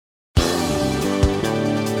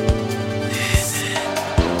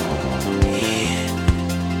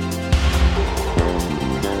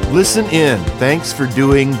Listen in. Thanks for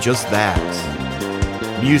doing just that.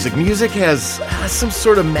 Music has some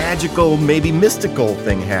sort of magical, maybe mystical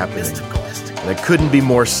thing happening. And I couldn't be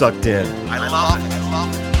more sucked in. I love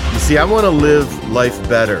it. You see, I want to live life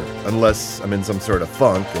better, unless I'm in some sort of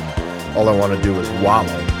funk and all I want to do is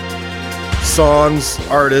wallow. Songs,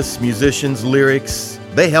 artists, musicians, lyrics,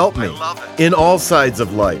 they help me in all sides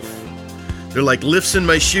of life. They're like lifts in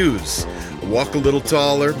my shoes. I walk a little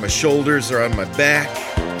taller, my shoulders are on my back.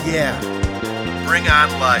 Yeah. Bring on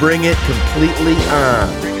life. Bring it completely on.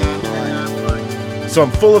 So I'm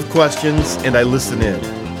full of questions and I listen in.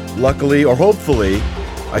 Luckily, or hopefully,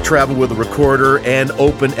 I travel with a recorder and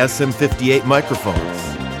open SM58 microphones.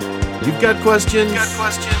 You've got questions?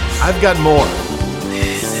 I've got more.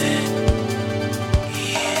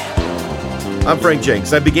 I'm Frank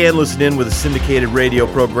Jenks. I began listening with a syndicated radio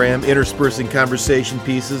program, interspersing conversation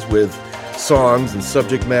pieces with songs and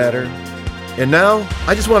subject matter. And now,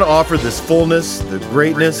 I just want to offer this fullness, the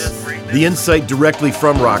greatness, the insight directly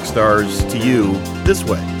from rock stars to you this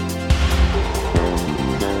way.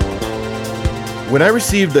 When I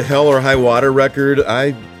received the Hell or High Water record,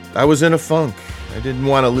 I was in a funk. I didn't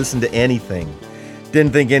want to listen to anything.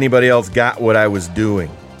 Didn't think anybody else got what I was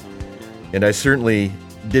doing. And I certainly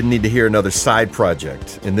didn't need to hear another side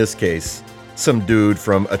project, in this case, some dude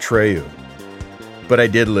from Atreyu. But I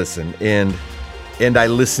did listen, and I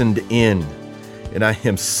listened in. And I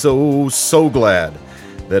am so glad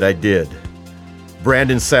that I did.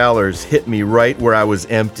 Brandon Sallers hit me right where I was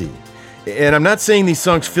empty. And I'm not saying these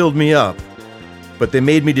songs filled me up, but they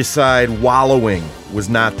made me decide wallowing was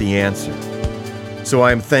not the answer. So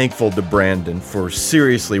I am thankful to Brandon for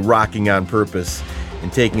seriously rocking on purpose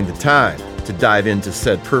and taking the time to dive into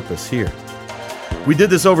said purpose here. We did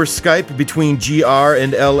this over Skype between GR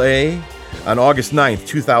and LA on August 9th,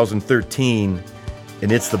 2013,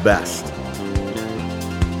 and it's the best.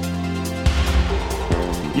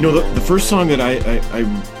 You know, the first song that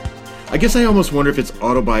I guess I almost wonder if it's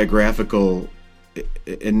autobiographical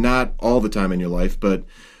and not all the time in your life, but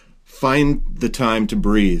find the time to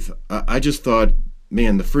breathe. I just thought,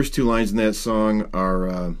 man, the first two lines in that song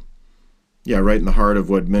are, right in the heart of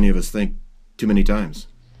what many of us think too many times.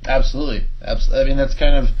 Absolutely. I mean,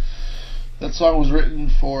 that song was written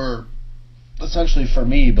essentially for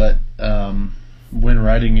me, but when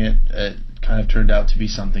writing it, it kind of turned out to be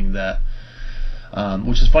something that,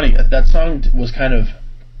 which is funny, that song was kind of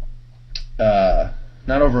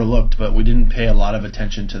not overlooked, but we didn't pay a lot of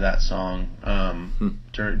attention to that song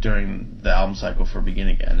during the album cycle for Begin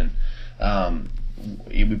Again, and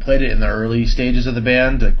we played it in the early stages of the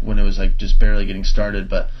band, like when it was like just barely getting started.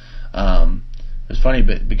 But it was funny,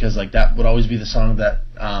 because like that would always be the song that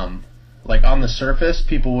like on the surface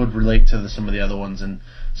people would relate to some of the other ones and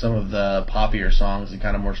some of the poppier songs and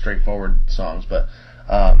kind of more straightforward songs, but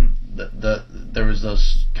there was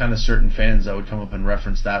those kind of certain fans that would come up and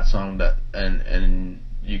reference that song, that and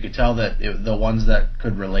you could tell that the ones that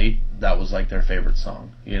could relate, that was like their favorite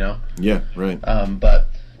song, you know? Yeah, right. But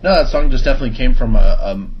no, that song just definitely came from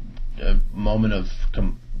a moment of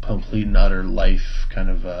complete and utter life kind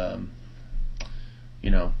of,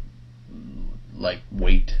 like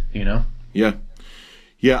weight, you know? Yeah.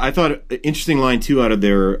 Yeah, I thought an interesting line, too, out of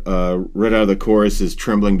there, right out of the chorus, is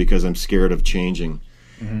trembling because I'm scared of changing.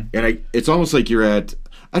 Mm-hmm. And it's almost like you're at,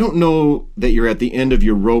 I don't know that you're at the end of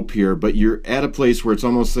your rope here, but you're at a place where it's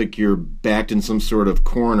almost like you're backed in some sort of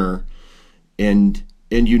corner, and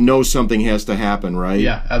you know something has to happen, right?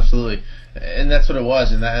 Yeah, absolutely. And that's what it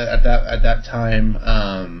was. And at that time,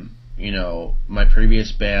 my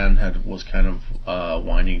previous band was kind of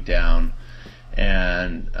winding down,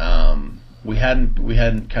 and we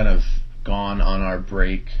hadn't kind of gone on our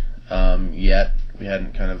break yet. We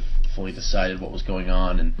hadn't kind of fully decided what was going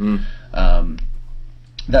on, and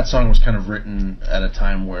that song was kind of written at a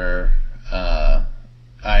time where I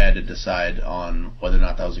had to decide on whether or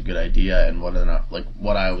not that was a good idea and whether or not, like,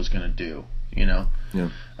 what I was going to do, you know? Yeah.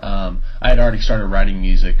 I had already started writing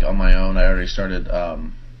music on my own. I already started,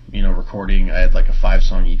 recording. I had like a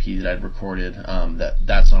 5-song EP that I'd recorded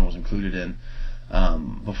that song was included in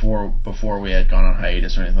before we had gone on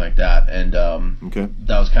hiatus or anything like that. And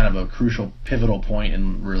that was kind of a crucial, pivotal point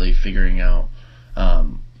in really figuring out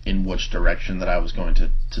in which direction that I was going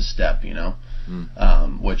to step, you know?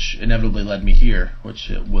 Which inevitably led me here, which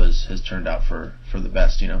has turned out for the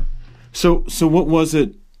best, you know. So what was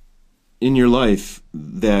it in your life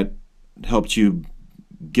that helped you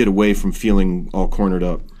get away from feeling all cornered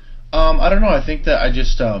up? I don't know. I think that I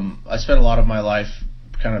just I spent a lot of my life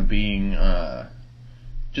kind of being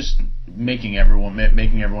just making everyone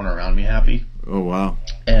around me happy. Oh wow!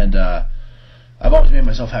 And I've always made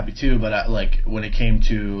myself happy too, but like when it came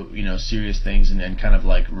to, you know, serious things and kind of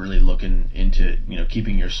like really looking into, you know,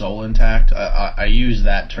 keeping your soul intact, I use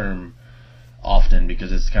that term often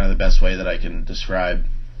because it's kind of the best way that I can describe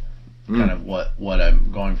kind of what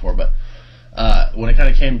I'm going for. But when it kind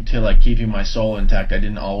of came to like keeping my soul intact, I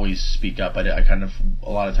didn't always speak up. I kind of a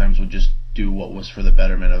lot of times would just do what was for the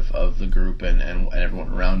betterment of the group and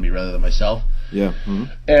everyone around me rather than myself. Yeah. Mm-hmm.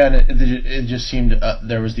 And it just seemed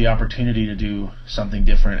there was the opportunity to do something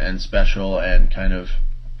different and special and kind of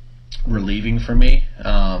relieving for me.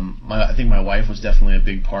 I think my wife was definitely a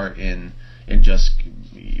big part in just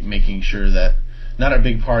making sure that, not a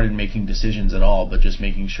big part in making decisions at all, but just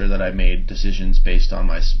making sure that I made decisions based on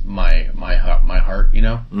my heart, you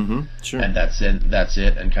know. Mm-hmm. Sure. And that's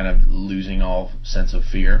it, and kind of losing all sense of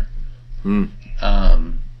fear. I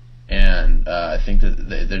think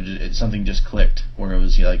that something just clicked where it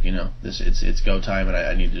was like, you know, it's go time, and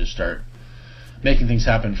I needed to start making things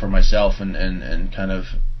happen for myself, and kind of,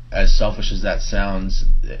 as selfish as that sounds,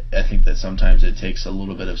 I think that sometimes it takes a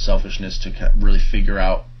little bit of selfishness to really figure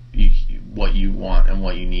out what you want and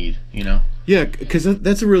what you need, you know? Yeah, because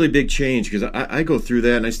that's a really big change, because I go through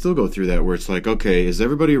that, and I still go through that, where it's like, okay, is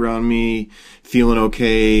everybody around me feeling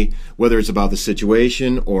okay, whether it's about the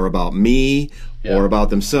situation or about me or about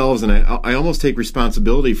themselves, and I almost take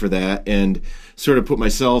responsibility for that and sort of put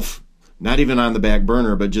myself not even on the back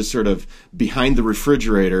burner, but just sort of behind the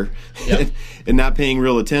refrigerator and not paying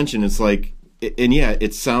real attention. It's like, and yeah,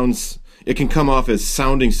 it can come off as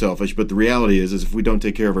sounding selfish, but the reality is if we don't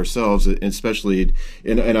take care of ourselves, and especially,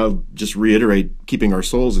 and I'll just reiterate, keeping our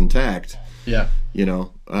souls intact. Yeah. You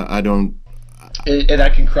know, I don't. And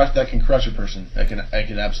that can crush a person. That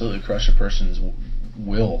can absolutely crush a person's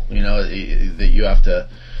will. You know, that you have to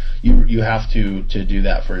do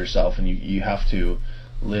that for yourself, and you have to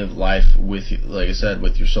live life with, like I said,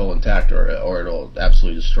 with your soul intact, or it'll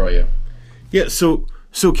absolutely destroy you. Yeah. So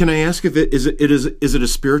can I ask if is it a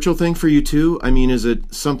spiritual thing for you too? I mean, is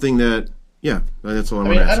it something that? Yeah, that's all I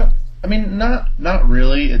want to ask. Not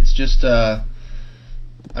really. It's just. I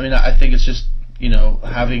think it's just, you know,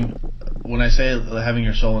 when I say having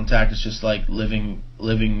your soul intact, it's just like living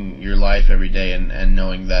your life every day and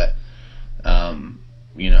knowing that,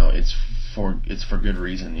 you know, it's for good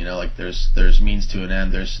reason. You know, like there's means to an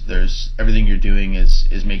end. There's everything you're doing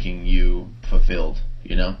is making you fulfilled.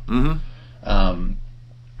 You know. Mm-hmm.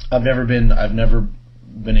 I've never been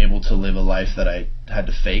able to live a life that I had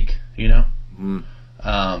to fake, you know.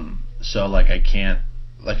 So like I can't,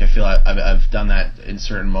 like I feel I've done that in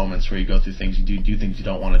certain moments where you go through things, you do things you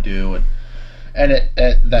don't want to do, and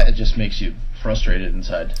it just makes you frustrated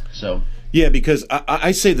inside. So yeah, because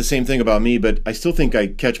I say the same thing about me, but I still think I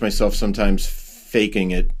catch myself sometimes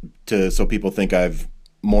faking it so people think I've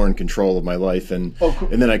more in control of my life, and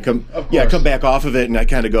then I come back off of it, and I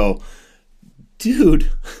kind of go,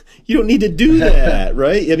 dude, you don't need to do that,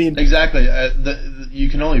 right? I mean, exactly. You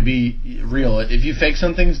can only be real. If you fake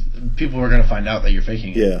some things, people are going to find out that you're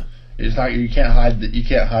faking it. Yeah, it's not. You can't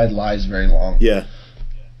hide lies very long. Yeah.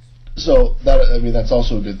 So that's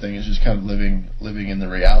also a good thing. Is just kind of living in the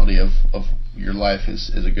reality of your life is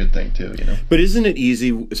a good thing too. You know. But isn't it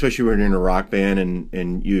easy, especially when you're in a rock band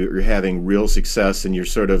and you're having real success, and you're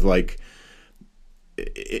sort of like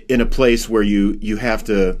in a place where you have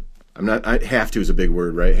to. Have to is a big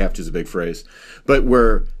word, right? Have to is a big phrase. But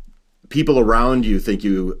where people around you think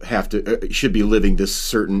you should be living this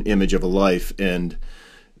certain image of a life, and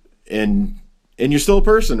you're still a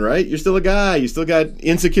person, right? You're still a guy. You still got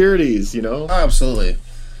insecurities, you know? Oh, absolutely.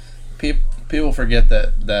 People forget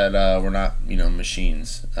that we're not, you know,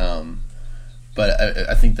 machines. But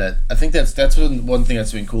I think that's one thing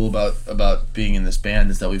that's been cool about being in this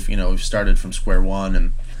band is that we've started from square one,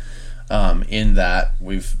 and in that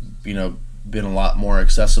we've, you know, been a lot more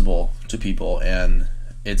accessible to people, and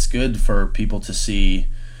it's good for people to see.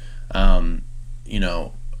 You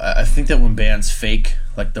know, I think that when bands fake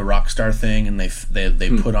like the rock star thing, and they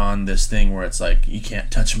put on this thing where it's like, you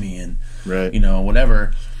can't touch me, and you know,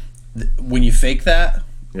 whatever. When you fake that,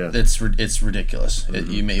 it's ridiculous.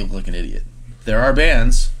 Mm-hmm. You may look like an idiot. There are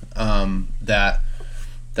bands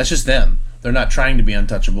that's just them. They're not trying to be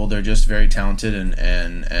untouchable. They're just very talented,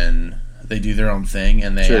 and they do their own thing,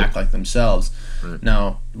 and they act like themselves. Right.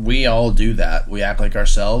 Now, we all do that. We act like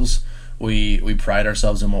ourselves. We pride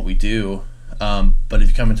ourselves in what we do. But if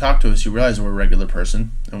you come and talk to us, you realize we're a regular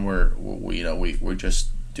person, and we're just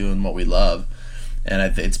doing what we love.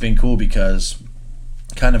 And it's been cool because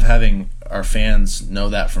kind of having our fans know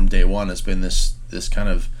that from day one has been this kind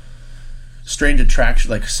of strange attraction,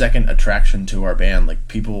 like second attraction to our band. Like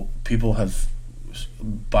people have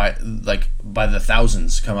by the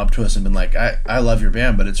thousands come up to us and been like, I love your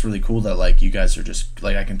band, but it's really cool that like you guys are just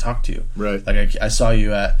like I can talk to you. Right. Like I saw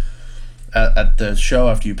you at the show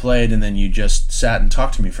after you played, and then you just sat and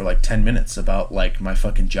talked to me for like 10 minutes about like my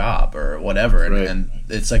fucking job or whatever, and, right. and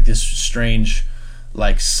it's like this strange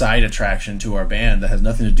like side attraction to our band that has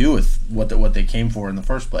nothing to do with what they came for in the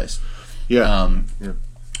first place. Yeah.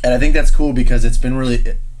 And I think that's cool because it's been really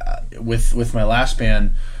with my last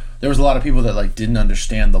band, there was a lot of people that like didn't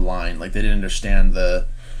understand the line, like they didn't understand the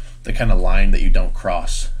kind of line that you don't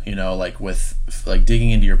cross, you know, like with like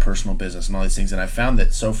digging into your personal business and all these things. And I found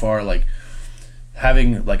that so far, like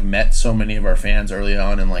having like met so many of our fans early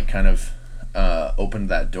on and like kind of opened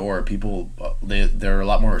that door, people they're a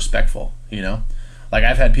lot more respectful, you know. Like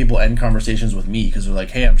I've had people end conversations with me because they're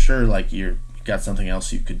like, hey, I'm sure like you got something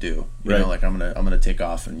else you could do, you know, like I'm gonna take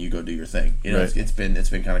off and you go do your thing, you know. Right. It's been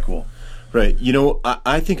kind of cool. Right. You know,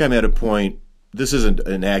 I think I'm at a point, this isn't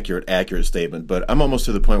an accurate statement, but I'm almost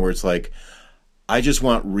to the point where it's like, I just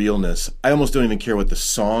want realness. I almost don't even care what the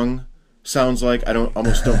song sounds like. I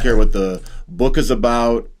almost don't care what the book is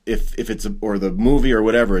about, if it's or the movie or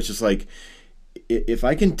whatever. It's just like, if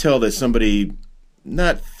I can tell that somebody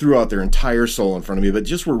not threw out their entire soul in front of me, but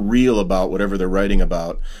just were real about whatever they're writing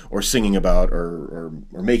about or singing about or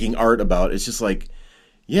making art about, it's just like,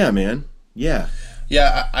 yeah, man, yeah.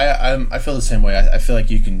 Yeah, I feel the same way. I feel like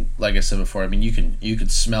you can, like I said before, I mean, you can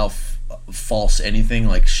smell false anything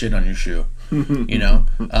like shit on your shoe, you know.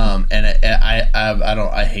 And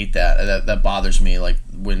I hate that. That bothers me. Like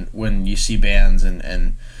when you see bands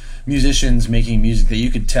and musicians making music that you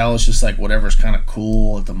could tell it's just like whatever's kind of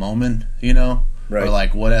cool at the moment, you know, right. Or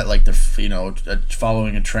like what like they're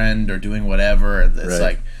following a trend or doing whatever. It's right.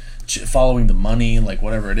 like following the money, like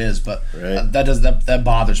whatever it is, but right. that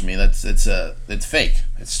bothers me. It's fake.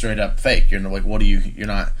 It's straight up fake. You're like, you're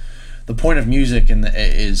not. The point of music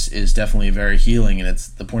is definitely very healing, and it's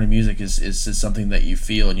the point of music is something that you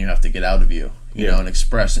feel and you have to get out of you, you know, and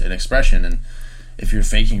express an expression. And if you're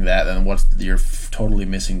faking that, then you're totally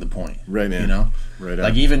missing the point, right, man? You know, right.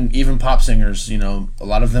 Like even pop singers, you know, a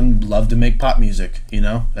lot of them love to make pop music, you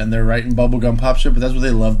know, and they're writing bubblegum pop shit, but that's what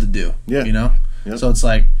they love to do, yeah, you know. Yep. So it's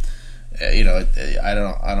like, you know,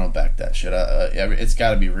 I don't back that shit. It's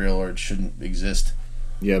got to be real or it shouldn't exist.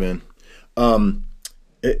 Yeah, man.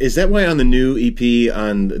 Is that why on the new EP,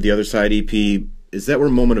 on the Other Side EP, is that where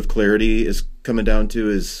Moment of Clarity is coming down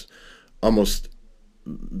to? Is almost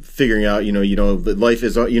figuring out, that life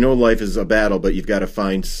is a battle, but you've got to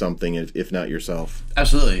find something, if not yourself.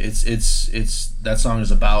 Absolutely, it's that song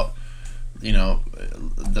is about, you know,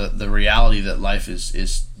 the reality that life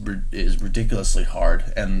is ridiculously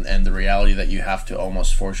hard, and the reality that you have to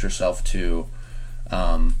almost force yourself to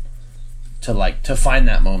find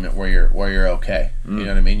that moment where you're okay. You know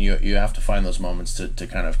what I mean? You have to find those moments to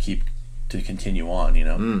kind of continue on, you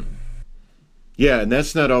know. Yeah, and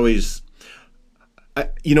that's not always.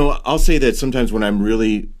 I'll say that sometimes when I'm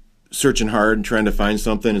really searching hard and trying to find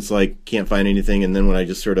something, it's like can't find anything, and then when I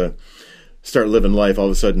just sort of start living life, all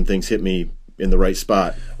of a sudden things hit me in the right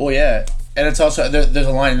spot. Well, yeah, and it's also there's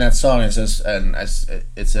a line in that song. It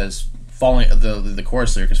says falling. The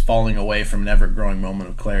chorus lyric is falling away from an ever growing moment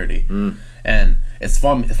of clarity, and it's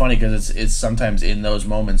funny because it's sometimes in those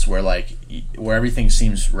moments where where everything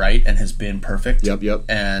seems right and has been perfect. Yep.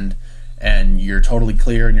 And you're totally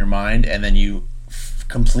clear in your mind, and then you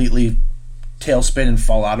completely tailspin and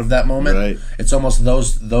fall out of that moment. Right. It's almost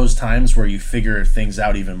those times where you figure things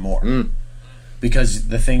out even more. Because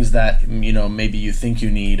the things that, you know, maybe you think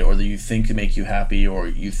you need or that you think make you happy or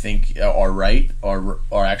you think are right are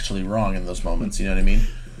actually wrong in those moments. You know what I mean?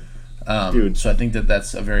 Dude. So I think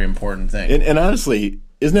that's a very important thing. And honestly,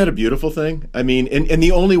 isn't that a beautiful thing? I mean, and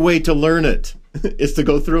the only way to learn it is to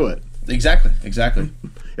go through it. Exactly.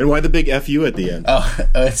 And why the big F you at the end? Oh,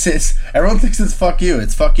 it's everyone thinks it's fuck you.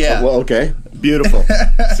 It's fuck yeah. Well, okay, beautiful.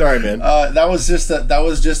 Sorry, man. That was just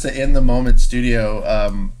a in the moment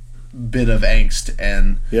studio bit of angst,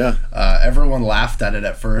 and yeah, everyone laughed at it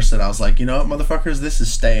at first, and I was like, you know what, motherfuckers, this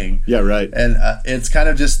is staying. Yeah, right. And it's kind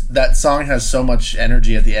of just that song has so much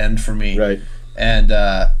energy at the end for me, right? And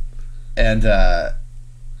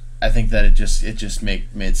I think that it just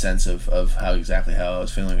made sense of how I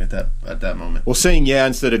was feeling at that moment. Well, saying yeah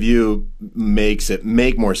instead of you makes it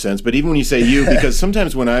make more sense. But even when you say you, because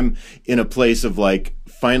sometimes when I'm in a place of like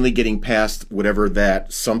finally getting past whatever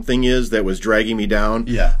that something is that was dragging me down,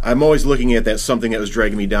 yeah, I'm always looking at that something that was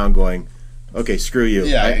dragging me down, going, okay, screw you.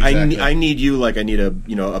 Yeah, exactly. I need you like I need a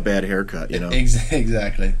bad haircut. You know,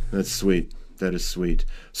 Exactly. That's sweet. That is sweet.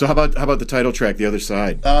 So how about the title track, The Other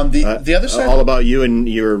Side? The Other Side, all about you and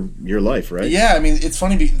your life, right? Yeah, I mean, it's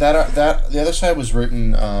funny that The Other Side was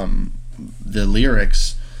written, the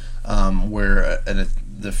lyrics were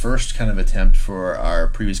the first kind of attempt for our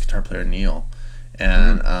previous guitar player Neil,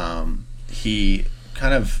 and he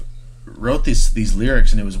kind of wrote these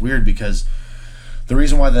lyrics, and it was weird because the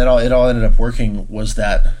reason why it all ended up working was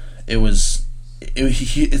that it's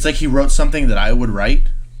like he wrote something that I would write,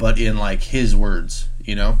 but in like his words,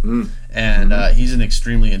 you know. And he's an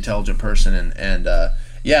extremely intelligent person, and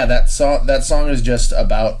yeah, that song is just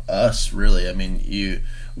about us, really. I mean,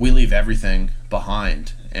 we leave everything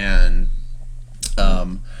behind, and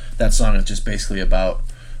that song is just basically about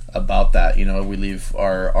that. You know, we leave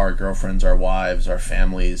our girlfriends, our wives, our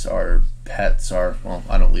families, our pets. Well,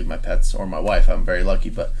 I don't leave my pets or my wife. I'm very lucky,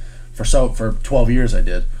 but for 12 years I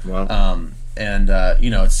did. Wow. And you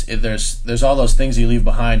know, there's all those things you leave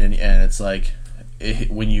behind, and it's like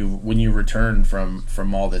when you return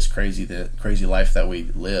from all this crazy life that we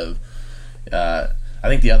live. I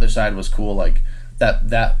think The Other Side was cool, like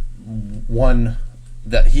that one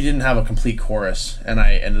that he didn't have a complete chorus, and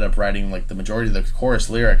I ended up writing like the majority of the chorus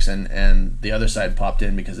lyrics, and The Other Side popped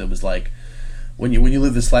in because it was like when you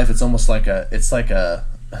live this life, it's almost like a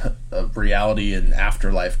reality and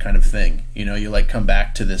afterlife kind of thing. You know, you like come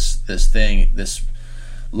back to this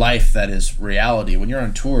life that is reality. When you're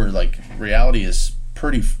on tour, like reality is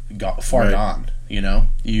pretty far right. gone. You know,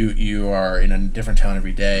 you are in a different town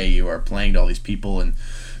every day. You are playing to all these people, and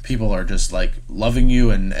people are just like loving you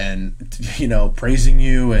and you know, praising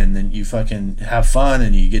you, and then you fucking have fun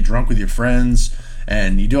and you get drunk with your friends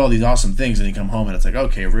and you do all these awesome things, and you come home and it's like,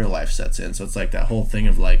 okay, real life sets in. So it's like that whole thing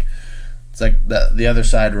of like, it's like the Other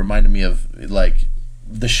Side reminded me of like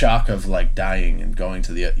the shock of like dying and going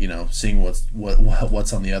to the, you know, seeing what's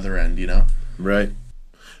on the other end, you know. Right.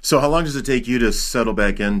 So how long does it take you to settle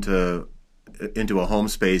back into a home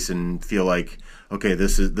space and feel like, okay,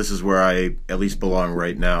 this is where I at least belong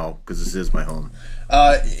right now, because this is my home?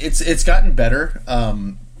 It's gotten better.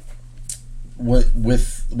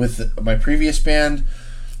 With my previous band,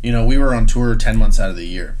 you know, we were on tour 10 months out of the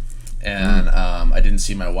year, and I didn't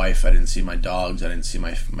see my wife, I didn't see my dogs, I didn't see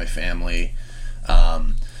my family.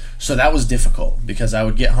 So that was difficult because I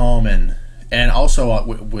would get home and also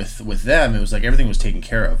with them, it was like everything was taken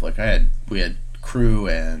care of. Like we had crew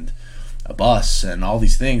and a bus and all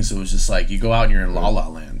these things. It was just like you go out and you're in La La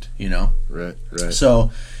Land, you know? Right.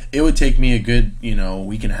 So it would take me a good, you know,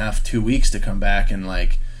 week and a half, 2 weeks to come back and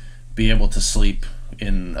like be able to sleep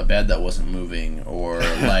in a bed that wasn't moving, or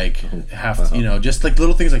like have to, you know, just like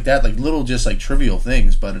little things like that, like little just like trivial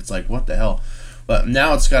things, but it's like, what the hell? But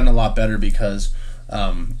now it's gotten a lot better because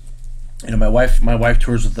you know, my wife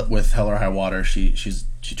tours with Hell or High Water. She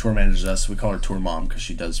tour manages us. We call her tour mom because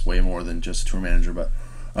she does way more than just a tour manager. But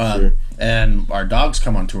sure. And our dogs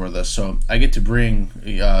come on tour with us, so I get to bring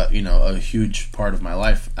you know, a huge part of my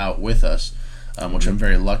life out with us, which I'm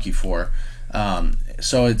very lucky for.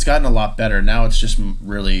 So it's gotten a lot better. Now it's just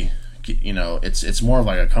really, you know, it's more of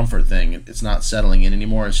like a comfort thing. It's not settling in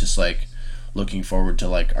anymore. It's just like looking forward to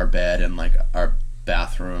like our bed and like our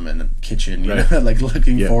bathroom and kitchen, you know, like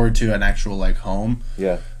looking forward to an actual like home.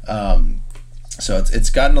 Yeah. So it's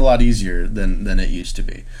gotten a lot easier than it used to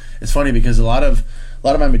be. It's funny because a lot of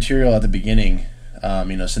my material at the beginning,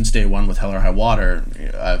 you know, since day one with Hell or High Water,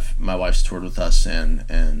 my wife's toured with us,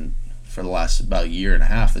 and for the last about year and a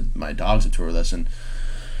half, my dogs have toured with us, and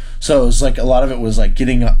so it was like a lot of it was like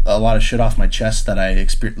getting a lot of shit off my chest that I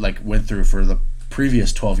went through for the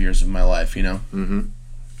previous 12 years of my life, you know. Mm-hmm.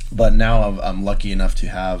 But now I'm lucky enough to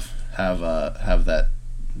have that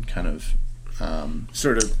kind of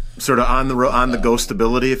sort of on the go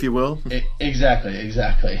stability, if you will. Exactly.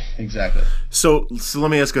 So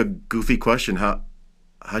let me ask a goofy question. How'd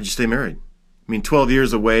you stay married? I mean, 12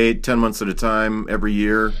 years away, 10 months at a time, every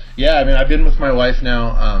year. Yeah, I mean, I've been with my wife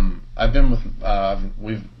now.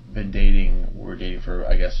 We've been dating. We're dating for,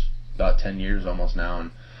 I guess, about 10 years almost now,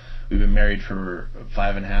 and we've been married for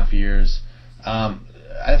 5.5 years.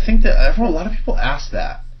 I think that a lot of people ask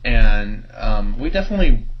that, and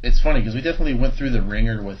it's funny because we definitely went through the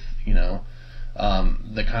ringer with, you know,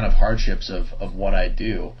 the kind of hardships of what I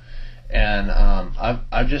do, and I've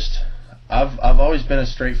always been a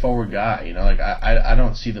straightforward guy, you know, like I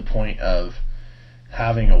don't see the point of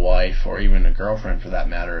having a wife or even a girlfriend for that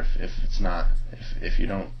matter if you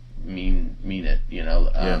don't mean it, you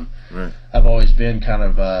know. Right. I've always been kind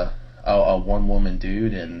of a one woman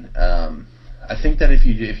dude, and I think that if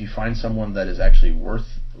you find someone that is actually worth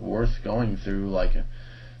going through like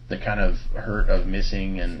the kind of hurt of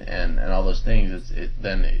missing and all those things,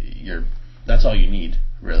 then that's all you need,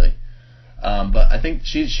 really. But I think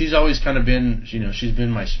she's always kind of been, she's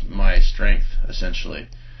been my strength essentially.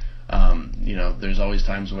 There's always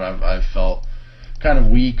times where I've felt kind of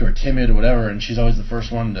weak or timid or whatever, and she's always the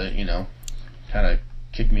first one to, kind of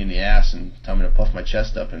kick me in the ass and tell me to puff my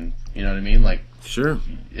chest up, and you know what I mean, like. Sure.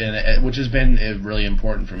 And which has been really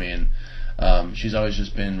important for me, and she's always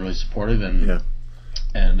just been really supportive, and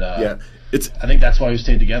yeah, I think that's why we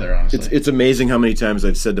stayed together. Honestly, it's amazing how many times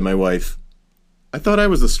I've said to my wife, "I thought I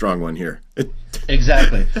was the strong one here."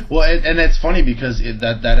 Exactly. Well, and it's funny because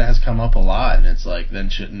that has come up a lot, and it's like then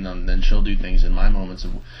she'll do things in my moments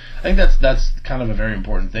of. I think that's kind of a very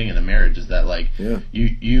important thing in a marriage, is that like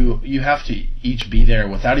you have to each be there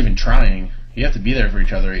without even trying. You have to be there for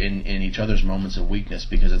each other in each other's moments of weakness,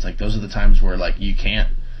 because it's like those are the times where like you can't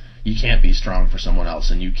be strong for someone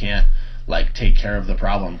else, and you can't like take care of the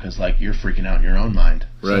problem because like you're freaking out in your own mind.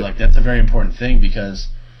 Right. So like that's a very important thing, because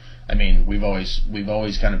I mean we've always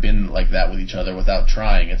kind of been like that with each other without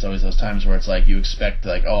trying. It's always those times where it's like you expect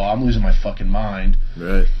like, oh, I'm losing my fucking mind.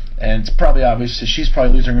 Right. And it's probably obvious that she's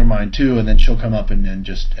probably losing her mind too, and then she'll come up and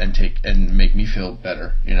make me feel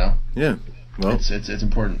better, Yeah. Well, it's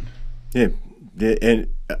important. Yeah, and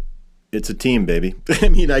it's a team, baby. I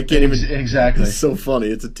mean, I can't even. Exactly. It's so funny.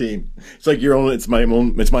 It's a team. It's like your own. It's my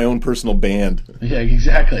own personal band. Yeah,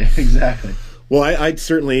 exactly. Well, I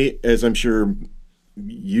certainly, as I'm sure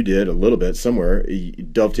you did a little bit somewhere,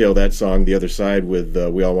 dovetail that song "The Other Side" with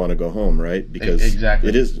 "We All Want to Go Home," right? Because exactly.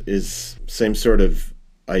 it is same sort of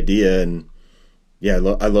idea, and yeah,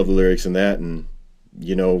 I love the lyrics in that, and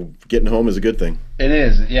getting home is a good thing. It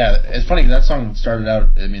is, yeah. It's funny, that song started out,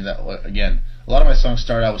 I mean, that again, a lot of my songs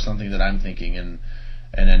start out with something that I'm thinking and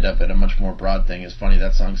end up at a much more broad thing. It's funny,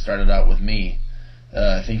 that song started out with me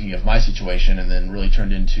thinking of my situation, and then really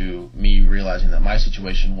turned into me realizing that my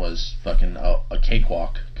situation was fucking a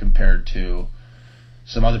cakewalk compared to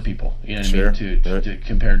some other people, you know what Sure. I mean? To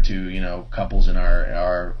compared to couples in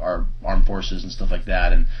our armed forces and stuff like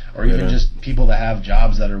that, or even just people that have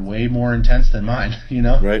jobs that are way more intense than mine,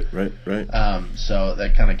 Right. So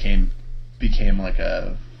that kind of became like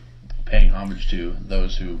a paying homage to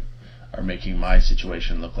those who are making my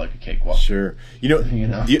situation look like a cakewalk. Sure.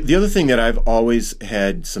 The other thing that I've always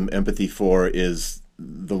had some empathy for is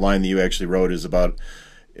the line that you actually wrote is about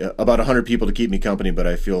 100 people to keep me company, but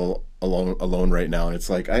I feel alone right now. And it's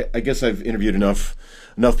like I guess I've interviewed enough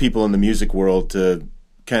people in the music world to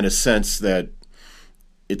kind of sense that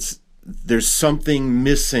there's something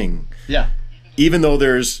missing. Yeah. Even though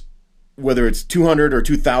there's, whether it's 200 or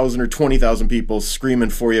 2,000 or 20,000 people screaming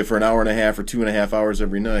for you for an hour and a half or 2.5 hours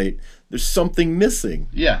every night, there's something missing.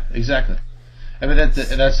 Yeah, exactly. I mean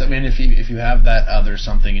that's I mean if you have that other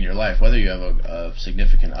something in your life, whether you have a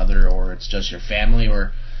significant other or it's just your family,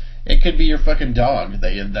 or it could be your fucking dog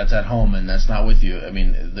that's at home and that's not with you. I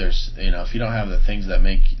mean, there's if you don't have the things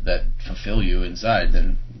that fulfill you inside,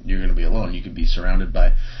 then you're going to be alone. You could be surrounded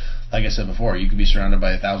by, like I said before, you could be surrounded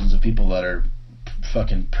by thousands of people that are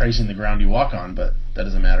fucking praising the ground you walk on, but that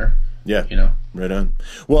doesn't matter. Yeah. Right on.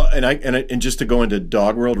 Well, and just to go into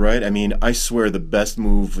dog world, right? I mean, I swear the best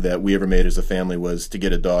move that we ever made as a family was to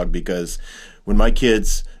get a dog, because when my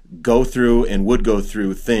kids would go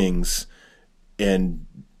through things, and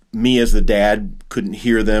me as the dad couldn't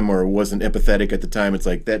hear them or wasn't empathetic at the time, it's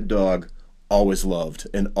like that dog always loved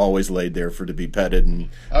and always laid there to be petted, and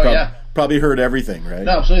probably heard everything, right?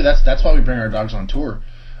 No, absolutely. That's why we bring our dogs on tour.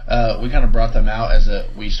 We kind of brought them out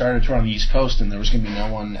we started a tour on the East Coast, and there was going to be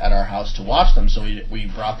no one at our house to watch them, so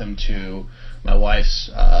we brought them to my wife's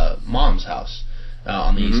mom's house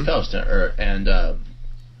on the East Coast,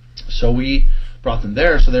 so we brought them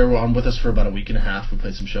there. So they were on with us for about a week and a half. We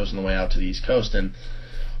played some shows on the way out to the East Coast, and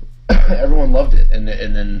everyone loved it. And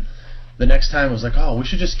then the next time it was like, oh, we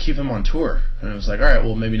should just keep them on tour. And it was like, all right,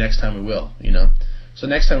 well, maybe next time we will, So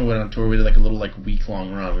next time we went on tour, we did like a little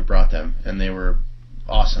week-long run. We brought them, and they were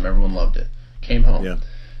awesome. Everyone loved it. Came home. Yeah.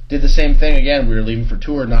 Did the same thing again. We were leaving for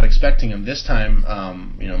tour, not expecting them. This time,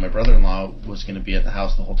 my brother-in-law was going to be at the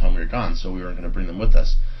house the whole time we were gone, so we weren't going to bring them with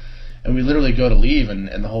us. And we literally go to leave, and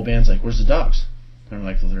the whole band's like, where's the dogs? And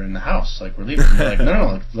we're like, well, they're in the house. Like, we're leaving. And they're like,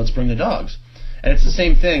 no, let's bring the dogs. And it's the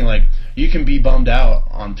same thing. Like, you can be bummed out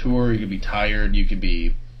on tour. You could be tired. You could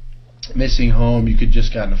be missing home. You could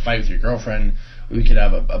just get in a fight with your girlfriend. We could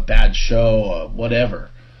have a bad show, whatever.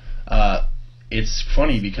 It's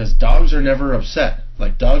funny because dogs are never upset.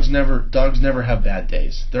 Like, dogs never have bad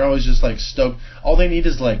days. They're always just stoked. All they need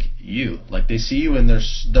is you. Like, they see you and they're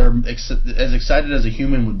as excited as a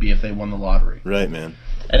human would be if they won the lottery. Right, man.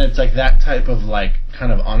 And it's that type of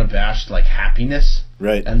kind of unabashed happiness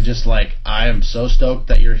Right. And just like, I am so stoked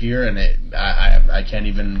that you're here, and I can't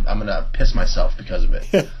even, I'm gonna piss myself because of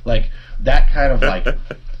it. Like, that kind of like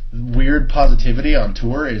weird positivity on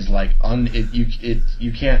tour is like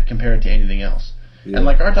you can't compare it to anything else. Yeah. And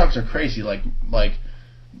like, our dogs are crazy. Like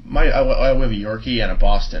I have a Yorkie and a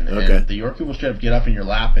Boston, and the Yorkie will straight up get up in your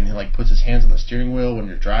lap, and he like puts his hands on the steering wheel when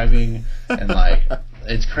you're driving, and like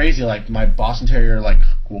it's crazy. Like, my Boston Terrier like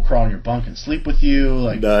will crawl in your bunk and sleep with you.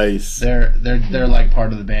 Like, nice. They're like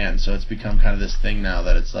part of the band, so it's become kind of this thing now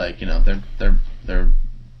that it's like, you know, they're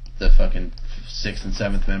the fucking 6th and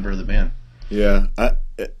 7th member of the band. Yeah, I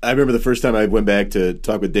remember the first time I went back to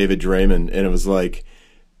talk with David Draymond, and it was like,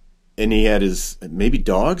 and he had his maybe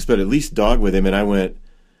dogs, but at least dog with him, and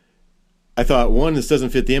I thought, one, this doesn't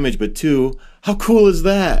fit the image, but two, how cool is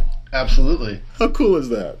that? Absolutely. How cool is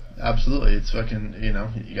that? Absolutely. It's fucking, you know,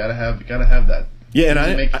 you gotta have that. Yeah, and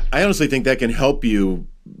I honestly think that can help you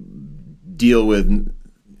deal with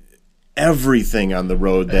everything on the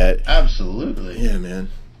road. That absolutely. Yeah, man.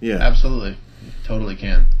 Yeah, absolutely. Totally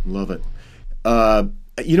can. Love it.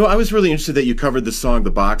 You know, I was really interested that you covered the song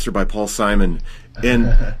 "The Boxer" by Paul Simon,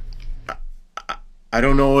 and I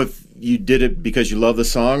don't know if you did it because you love the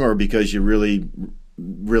song or because you really,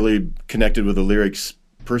 really connected with the lyrics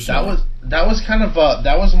personally. That was kind of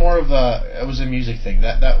that was more of it was a music thing.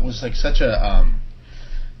 That was like such a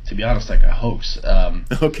to be honest, like a hoax.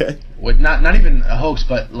 Okay. With not even a hoax,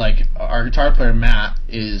 but like, our guitar player Matt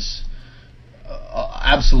is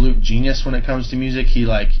absolute genius when it comes to music.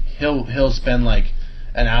 He'll spend like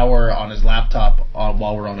an hour on his laptop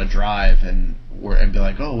while we're on a drive, and be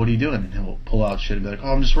like, oh, what are you doing? And he'll pull out shit and be like,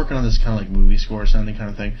 oh, I'm just working on this kind of like movie score or something kind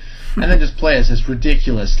of thing, and then just play us this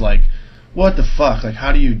ridiculous, like, what the fuck? Like,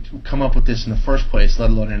 how do you come up with this in the first place, let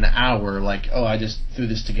alone in an hour? Like, oh, I just threw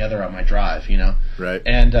this together on my drive, you know? Right.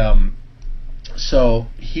 And so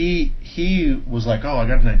he was like, oh, I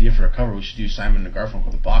got an idea for a cover. We should do Simon and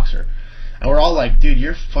Garfunkel, The Boxer. And we're all like, dude,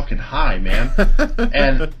 you're fucking high, man.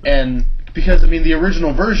 and because, I mean, the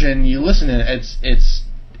original version, you listen to it,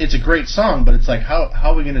 it's a great song, but it's like, how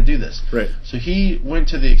are we going to do this? Right. So he went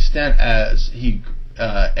to the extent as he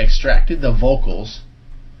extracted the vocals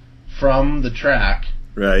from the track,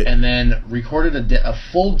 right, and then recorded a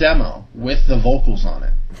full demo with the vocals on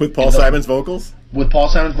it. With Paul Simon's vocals? With Paul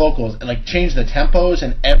Simon's vocals, and like changed the tempos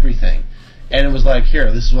and everything. And it was like,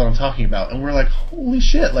 here, this is what I'm talking about. And we're like, holy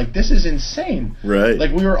shit, like, this is insane. Right.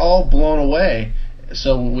 Like, we were all blown away.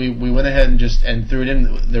 So we went ahead and threw it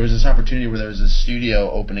in. There was this opportunity where there was a studio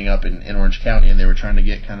opening up in Orange County, and they were trying to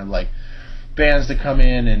get kind of like bands to come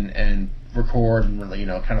in and record and, you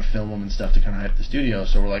know, kind of film them and stuff to kind of hype the studio.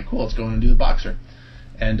 So we're like, cool, let's go in and do The Boxer.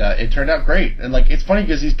 And it turned out great. And like, it's funny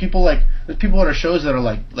because these people, like, there's people at our shows that are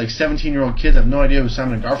like 17-year-old kids have no idea who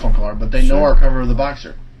Simon and Garfunkel are, but they know our cover of The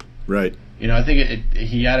Boxer. Right. You know, I think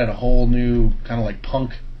he added a whole new kind of like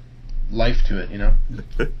punk life to it, you know?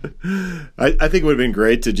 I think it would have been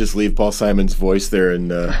great to just leave Paul Simon's voice there and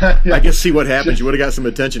yeah. I guess see what happens. You would have got some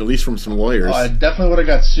attention, at least from some lawyers. I definitely would have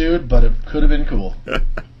got sued, but it could have been cool.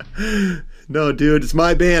 No, dude, it's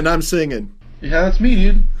my band. I'm singing. Yeah, that's me,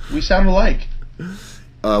 dude. We sound alike.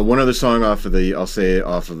 One other song off of the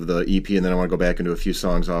EP, and then I want to go back into a few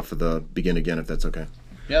songs off of the Begin Again, if that's okay.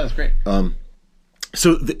 Yeah, that's great.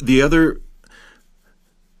 So the other,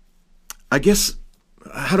 I guess,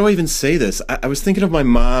 how do I even say this? I was thinking of my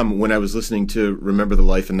mom when I was listening to Remember the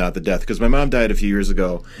Life and Not the Death, because my mom died a few years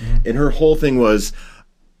ago, and her whole thing was,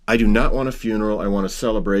 I do not want a funeral, I want a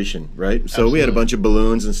celebration, right? So Absolutely. We had a bunch of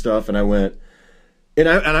balloons and stuff, and I went, and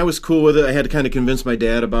I was cool with it. I had to kind of convince my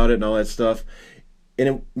dad about it and all that stuff. And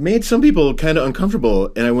it made some people kind of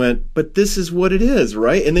uncomfortable, and I went, but this is what it is,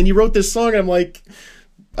 right? And then you wrote this song, and I'm like,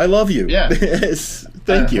 I love you. Yeah.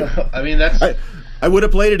 Thank you. I mean, that's... I would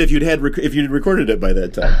have played it if you'd recorded it by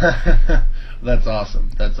that time. That's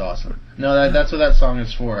awesome. That's awesome. No, that's what that song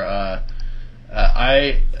is for.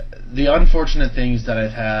 The unfortunate things that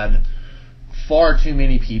I've had, far too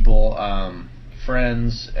many people,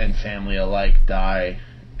 friends and family alike, die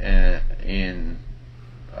in,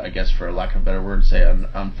 I guess for lack of a better word, say an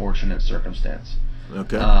unfortunate circumstance.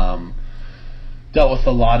 Okay. Dealt with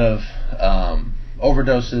a lot of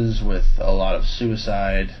overdoses, with a lot of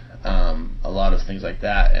suicide. A lot of things like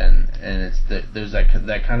that, and it's there's that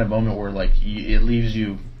kind of moment where like it leaves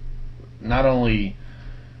you not only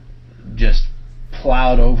just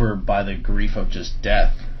plowed over by the grief of just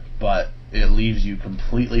death, but it leaves you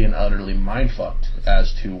completely and utterly mindfucked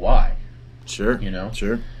as to why. Sure. You know.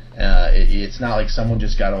 Sure. It's not like someone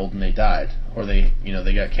just got old and they died, or they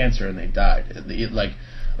got cancer and they died. Like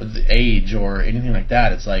the age or anything like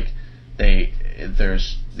that. It's like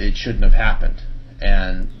it shouldn't have happened.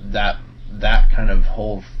 And that that kind of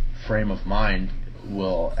whole frame of mind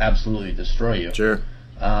will absolutely destroy you. Sure.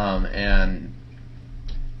 And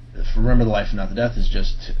remember the life and not the death is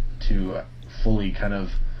just to fully kind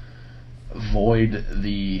of void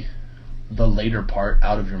the later part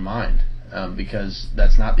out of your mind, because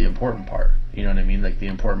that's not the important part. You know what I mean? Like, the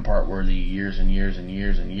important part were the years and years and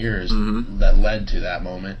years and years that led to that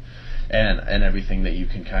moment, and everything that you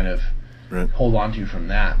can kind of hold on to from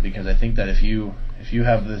that. Because I think that if you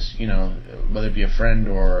have this, you know, whether it be a friend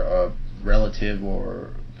or a relative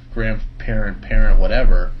or grandparent, parent,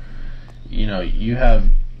 whatever, you know, you have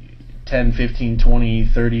 10, 15, 20,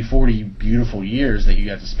 30, 40 beautiful years that you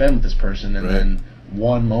got to spend with this person, and then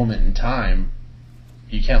one moment in time,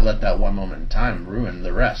 you can't let that one moment in time ruin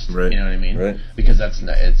the rest. You know what I mean? Because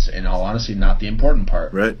it's in all honesty not the important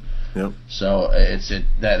part. Yep. So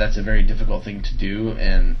that's a very difficult thing to do,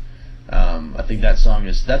 and I think that song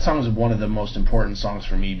is one of the most important songs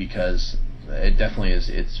for me, because it definitely is.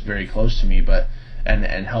 It's very close to me, but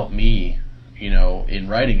and helped me, you know, in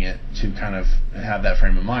writing it, to kind of have that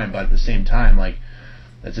frame of mind. But at the same time, like,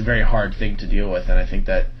 that's a very hard thing to deal with, and I think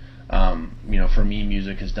that you know, for me,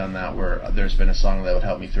 music has done that, where there's been a song that would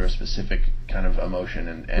help me through a specific kind of emotion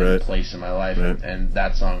and place in my life, and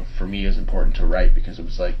that song for me is important to write, because it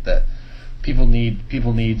was like that people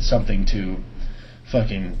need something to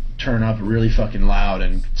fucking turn up really fucking loud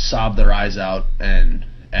and sob their eyes out and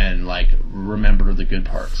like remember the good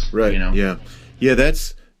parts. You know?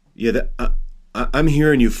 I'm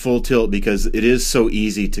hearing you full tilt, because it is so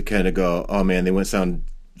easy to kind of go, oh man, they went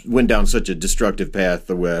down such a destructive path,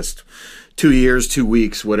 the West. 2 years, 2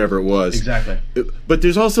 weeks, whatever it was. Exactly. But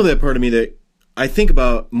there's also that part of me that I think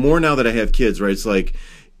about more now that I have kids, right? It's like,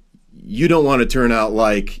 you don't want to turn out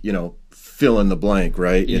like, you know, fill in the blank,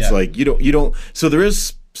 right? It's like, you don't. So there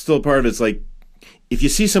is still a part of it. It's like, if you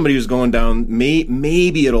see somebody who's going down,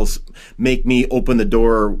 maybe it'll make me open the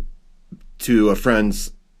door to a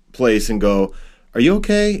friend's place and go, are you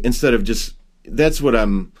okay? Instead of just, that's what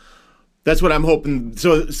I'm hoping.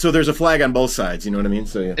 So there's a flag on both sides. You know what I mean?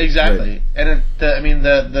 So yeah. Exactly. And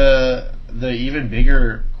the even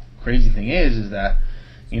bigger crazy thing is that,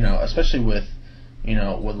 you know, especially with, you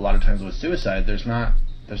know, with a lot of times with suicide, there's not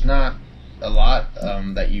a lot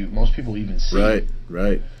that most people even see.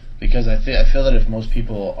 Right. Because I feel that if most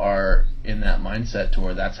people are in that mindset to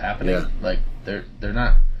where that's happening, like they're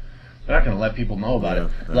not going to let people know about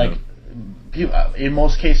it. Like, people, in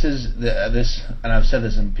most cases, this, and I've said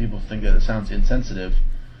this, and people think that it sounds insensitive,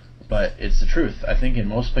 but it's the truth. I think in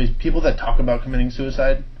most places, people that talk about committing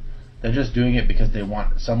suicide, they're just doing it because they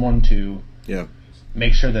want someone to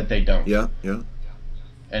make sure that they don't.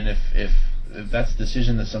 And if that's the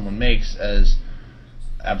decision that someone makes, as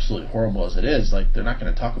absolutely horrible as it is, like, they're not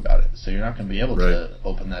going to talk about it. So you're not going to be able to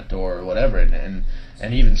open that door or whatever. And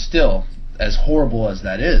even still, as horrible as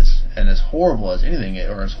that is, and as horrible as anything,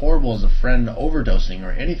 or as horrible as a friend overdosing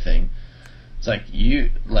or anything, it's like you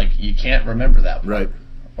can't remember that part.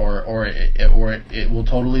 Or it will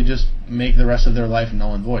totally just make the rest of their life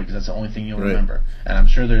null and void, because that's the only thing you'll remember. And I'm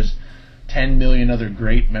sure there's 10 million other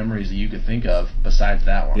great memories that you could think of besides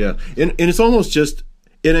that one. And it's almost just,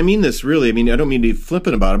 and I mean this really, I mean, I don't mean to be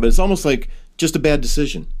flippant about it, but it's almost like just a bad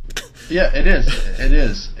decision. It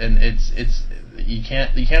is, and it's you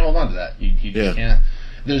can't hold on to that. You can't.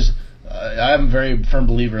 There's I'm a very firm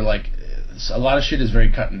believer, like, a lot of shit is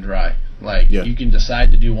very cut and dry. Like, you can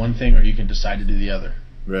decide to do one thing or you can decide to do the other.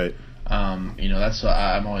 You know, that's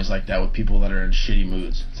I'm always like that with people that are in shitty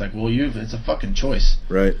moods. It's like, well, it's a fucking choice.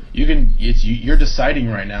 You're deciding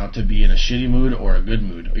right now to be in a shitty mood or a good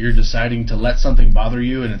mood. Or you're deciding to let something bother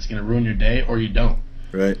you and it's going to ruin your day, or you don't.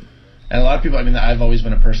 And a lot of people, I mean, I've always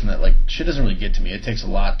been a person that, like, shit doesn't really get to me. It takes a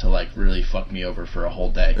lot to, like, really fuck me over for a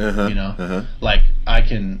whole day. You know, like, I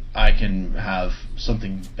can have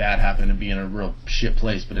something bad happen and be in a real shit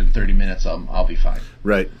place, but in 30 minutes I'll be fine.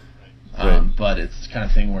 But it's the kind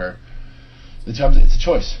of thing where it's a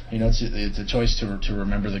choice. You know, it's a choice to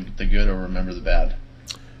remember the good or remember the bad.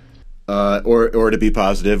 Or to be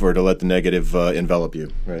positive, or to let the negative envelop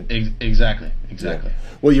you. Exactly.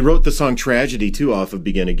 Well, you wrote the song "Tragedy" too off of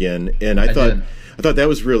 "Begin Again," and I thought that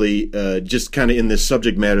was really just kind of in this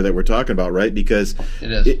subject matter that we're talking about, right? Because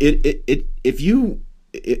it's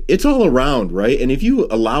all around, right? And if you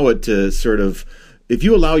allow it to if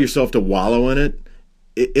you allow yourself to wallow in it,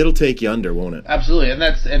 it'll take you under, won't it? Absolutely, and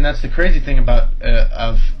that's the crazy thing about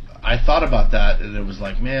I thought about that, and it was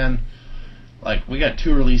like, man, like, we got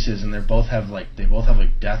 2 releases and they both have like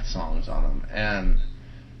death songs on them,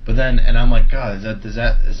 But then, and I'm like, God, is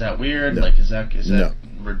that weird? No. Like, is that No.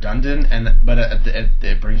 redundant? But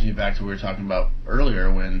it brings me back to what we were talking about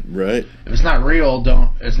earlier, when Right. if it's not real,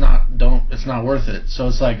 it's not worth it. So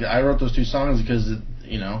it's like, I wrote those two songs because,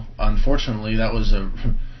 you know, unfortunately that was a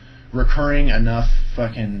recurring enough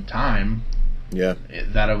fucking time Yeah.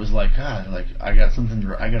 that I was like, God, like, I got to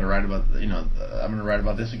write about, you know, I'm gonna write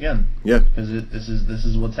about this again. Yeah. Because this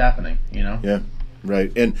is what's happening, you know. Yeah.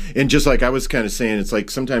 Right. And just like I was kind of saying, it's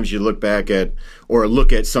like sometimes you look back at or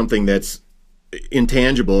look at something that's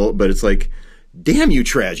intangible, but it's like, damn you,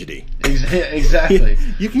 tragedy. Exactly.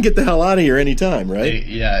 You can get the hell out of here anytime, right?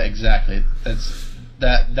 Yeah, exactly.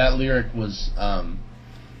 That lyric was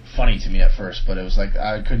funny to me at first, but it was like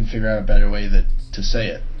I couldn't figure out a better way to say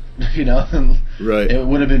it. You know, Right. It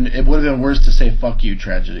would have been worse to say "fuck you,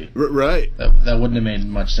 tragedy." Right. That wouldn't have made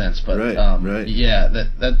much sense. But Right. yeah,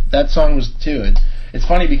 that song was too. It's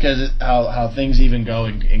funny because how things even go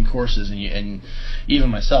in courses, and even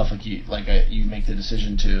myself, you make the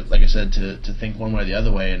decision to, like I said, to think one way or the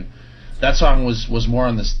other way, and that song was more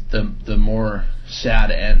on the more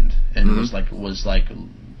sad end, and Mm-hmm. was like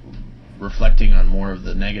reflecting on more of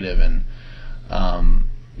the negative, and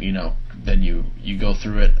you know, then you go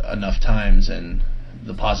through it enough times and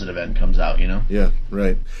the positive end comes out, you know. Yeah.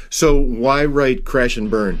 Right. So why write Crash and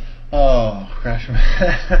Burn? Oh, Crash.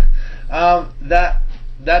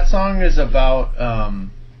 That song is about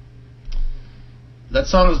that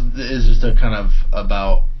song is just a kind of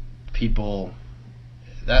about people.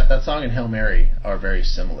 That song and Hail Mary are very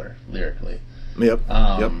similar lyrically. Yep.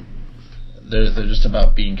 Yep. They're just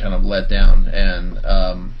about being kind of let down, and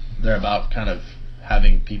they're about kind of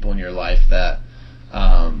having people in your life that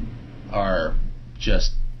are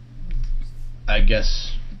just, I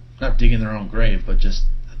guess, not digging their own grave, but just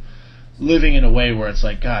living in a way where it's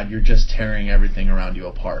like, God, you're just tearing everything around you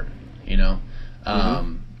apart, you know.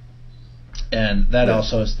 And that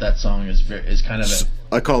also that song is kind of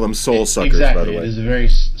I call them soul suckers, exactly, by the way. it is a very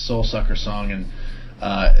soul sucker song, and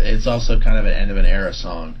it's also kind of an end of an era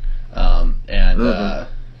song.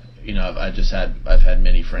 You know, I've had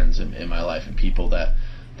many friends in my life, and people that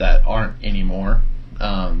aren't anymore,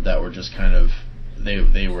 that were just kind of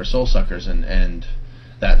they were soul suckers, and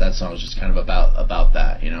that song was just kind of about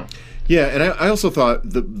that, you know. Yeah, and I also thought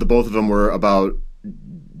the both of them were about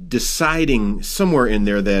deciding somewhere in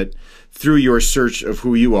there that through your search of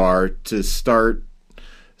who you are to start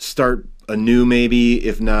anew, maybe,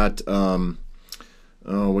 if not,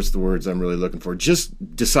 what's the words I'm really looking for?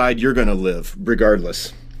 Just decide you're going to live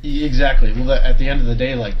regardless. Exactly. Well, at the end of the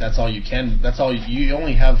day, like, that's all you can. That's all you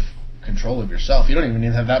only have control of yourself. You don't even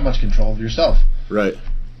have that much control of yourself. Right.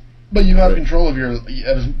 But you have control of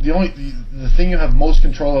the thing you have most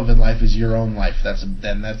control of in life is your own life. That's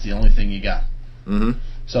the only thing you got. Mm-hmm.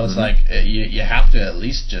 So it's like you have to at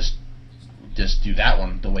least just do that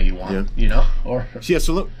one the way you want, you know. Or yeah,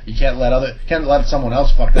 so look, you can't let someone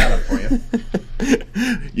else fuck that up for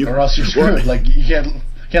you, or else you're screwed. Like, you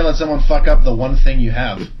can't let someone fuck up the one thing you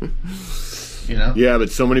have. You know? Yeah,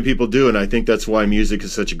 but so many people do, and I think that's why music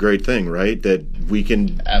is such a great thing, right? That we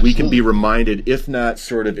can be reminded, if not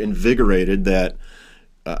sort of invigorated, that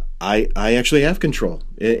I actually have control,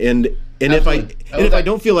 and if I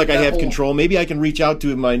don't feel like I have control, maybe I can reach out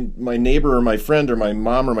to my neighbor or my friend or my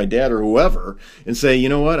mom or my dad or whoever and say, you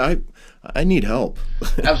know what, I need help.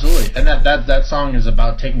 Absolutely, and that song is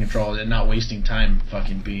about taking control and not wasting time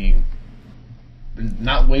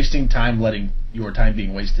not wasting time letting your time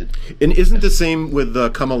being wasted. And isn't the same with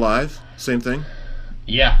Come Alive? Same thing?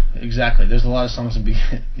 Yeah, exactly. There's a lot of songs in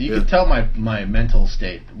you can tell my mental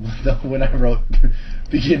state when I wrote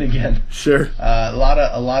Begin Again. Sure. A lot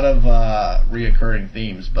of reoccurring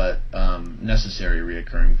themes, but necessary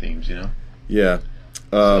reoccurring themes, you know? Yeah.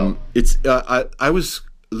 It's I was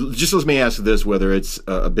just, let me ask this, whether it's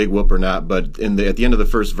a big whoop or not, but at the end of the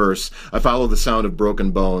first verse, I follow the sound of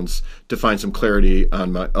broken bones to find some clarity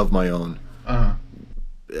of my own.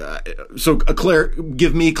 So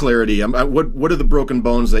give me clarity. What are the broken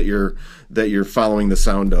bones that you're following the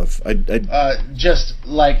sound of? Just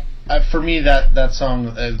like, for me, that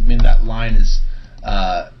song, I mean, that line is,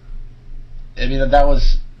 I mean, that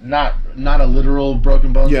was not a literal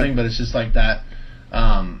broken bones thing, but it's just like that.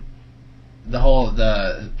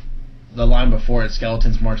 The line before it,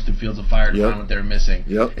 skeletons march through fields of fire to find what they're missing.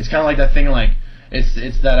 Yep. It's kind of like that thing, like,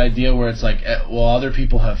 it's that idea where it's like, well, other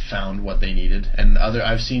people have found what they needed, and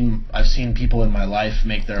I've seen people in my life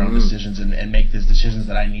make their own decisions and make these decisions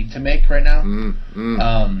that I need to make right now.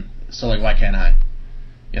 So, like, why can't I?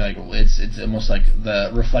 You know, like, it's almost like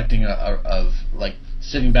the reflecting of like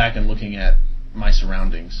sitting back and looking at my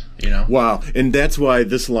surroundings, you know? Wow. And that's why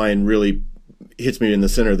this line really hits me in the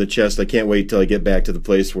center of the chest. I can't wait till I get back to the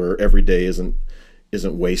place where every day isn't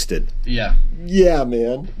wasted. Yeah. Yeah,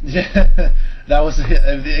 man. Yeah, that was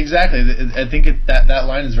exactly. I think that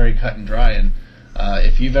line is very cut and dry, and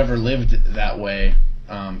if you've ever lived that way,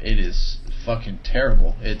 it is fucking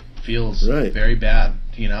terrible. It feels very bad,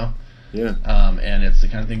 you know. Yeah. And it's the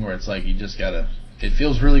kind of thing where it's like you just gotta. It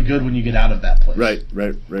feels really good when you get out of that place. Right.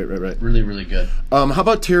 Really, really good. How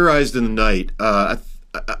about Terrorized in the Night?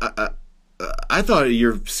 I thought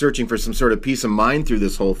you're searching for some sort of peace of mind through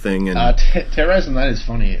this whole thing. And Terrorized in the Night is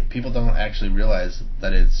funny. People don't actually realize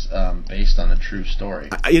that it's based on a true story.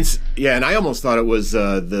 And I almost thought it was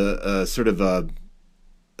the sort of an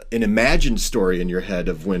imagined story in your head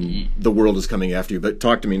of when the world is coming after you. But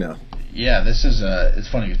talk to me now. Yeah, this is it's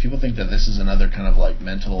funny because people think that this is another kind of like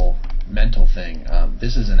mental thing.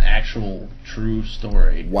 This is an actual true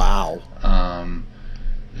story. Wow.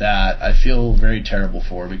 That I feel very terrible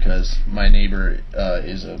for because my neighbor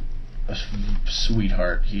is a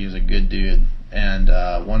sweetheart. He is a good dude. And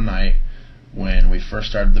one night when we first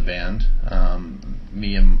started the band,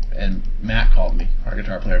 me and Matt called me, our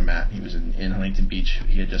guitar player Matt. He was in Huntington Beach.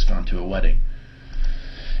 He had just gone to a wedding.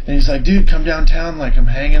 And he's like, dude, come downtown. Like, I'm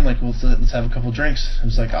hanging. Like, let's have a couple drinks. I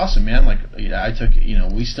was like, awesome, man. Like,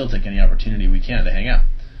 we still take any opportunity we can to hang out.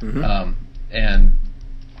 Mm-hmm. And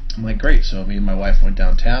I'm like, great. So me and my wife went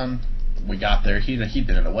downtown. We got there. He'd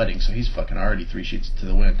been at a wedding, so he's fucking already 3 sheets to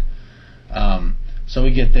the wind. So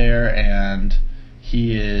we get there, and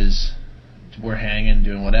we're hanging,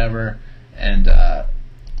 doing whatever, and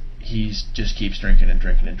he's just keeps drinking and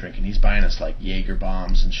drinking and drinking. He's buying us like Jaeger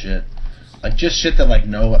bombs and shit. Like just shit that like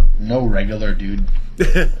no regular dude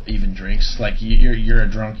even drinks. Like you're a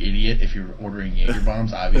drunk idiot if you're ordering Jaeger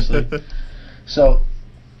bombs, obviously. So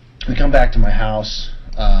we come back to my house.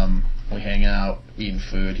 We hang out, eating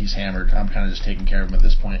food. He's hammered. I'm kind of just taking care of him at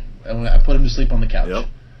this point. And I put him to sleep on the couch. Yep.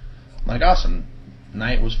 I'm like, awesome.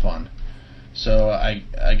 Night was fun. So I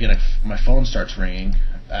get my phone starts ringing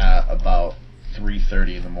at about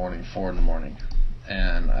 3:30 in the morning, 4 in the morning.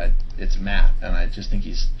 And it's Matt, and I just think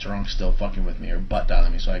he's drunk still fucking with me or butt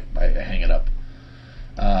dialing me, so I hang it up.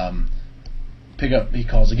 Pick up, he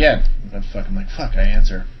calls again. I'm fucking like, fuck, I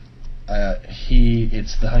answer.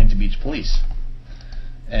 It's the Huntington Beach police.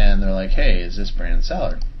 And they're like, hey, is this Brandon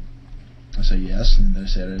Sallard? I said, yes. And they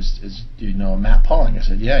said, do you know Matt Pauling? I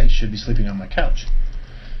said, yeah, he should be sleeping on my couch.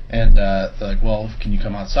 And they're like, well, can you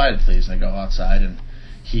come outside, please? And I go outside, and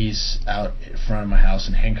he's out in front of my house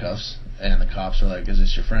in handcuffs. And the cops are like, is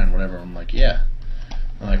this your friend? Whatever. I'm like, yeah.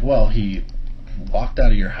 I'm like, well, he walked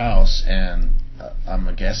out of your house and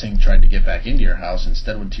I'm guessing tried to get back into your house,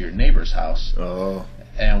 instead went to your neighbor's house. Oh.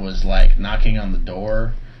 And was like knocking on the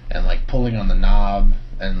door and like pulling on the knob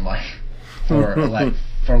and like for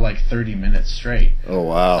 30 minutes straight. Oh,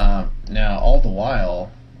 wow. Now, all the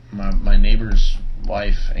while, my neighbor's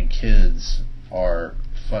wife and kids are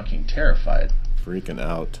fucking terrified. Freaking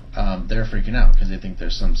out. They're freaking out because they think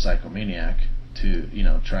there's some psychomaniac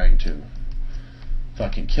trying to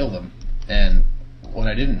fucking kill them. And what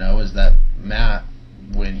I didn't know is that Matt,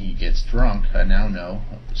 when he gets drunk, I now know,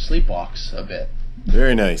 sleepwalks a bit.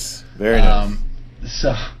 Very nice. Very nice.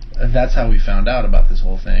 So that's how we found out about this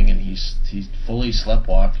whole thing, and he's fully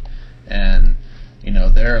sleptwalked, and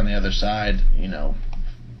they're on the other side,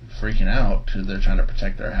 freaking out because they're trying to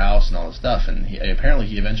protect their house and all this stuff, and he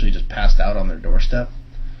eventually just passed out on their doorstep.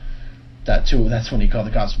 That too, that's when he called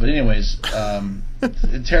the cops. But anyways,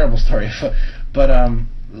 a terrible story. But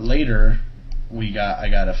later I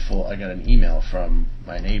got an email from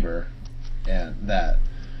my neighbor, and that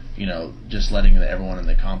just letting everyone in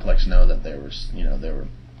the complex know that there were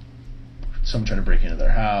someone trying to break into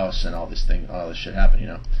their house and all this shit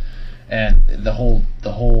happened, and the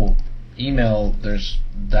whole email,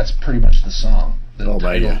 that's pretty much the song.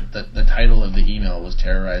 The title of the email was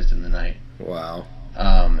Terrorized in the Night. Wow.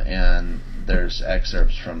 And there's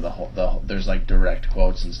excerpts from there's like direct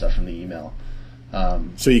quotes and stuff from the email.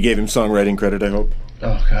 So you gave him songwriting credit, I hope?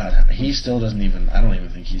 Oh God, he still doesn't even. I don't even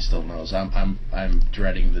think he still knows. I'm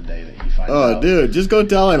dreading the day that he finds out. Oh, dude, just go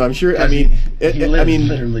tell him. I'm sure. He lives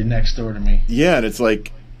literally next door to me. Yeah, and it's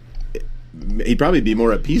like he'd probably be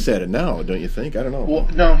more at peace at it now, don't you think? I don't know. Well,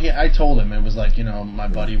 no, I told him. It was like, my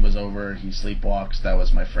buddy was over. He sleepwalks. That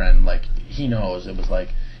was my friend. Like, he knows. It was like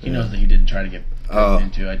he knows that he didn't try to get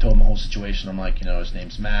into. I told him the whole situation. I'm like, his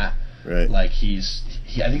name's Matt. Right. Like I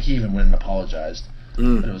think he even went and apologized.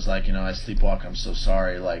 But it was like, I sleepwalk. I'm so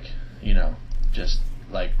sorry. Like, just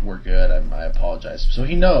like we're good. I apologize. So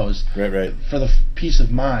he knows. Right. For the peace of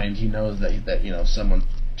mind, he knows that he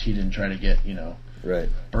didn't try to get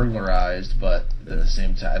burglarized. But at the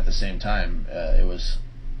same time, it was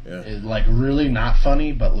like really not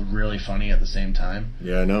funny, but really funny at the same time.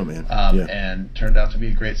 Yeah, I know, man. And turned out to be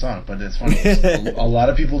a great song. But it's funny. A lot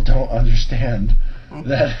of people don't understand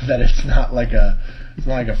that it's not like a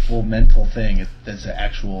full mental thing. It's an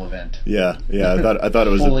actual event. Yeah. I thought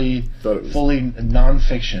it was fully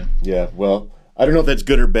nonfiction. Yeah. Well, I don't know if that's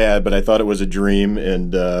good or bad, but I thought it was a dream,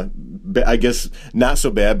 and I guess not so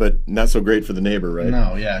bad, but not so great for the neighbor, right?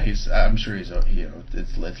 No, yeah, I'm sure it's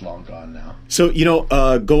long gone now. So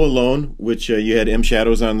 "Go Alone," which you had M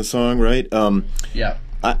Shadows on the song, right? Yeah.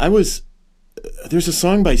 There's a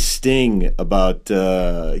song by Sting about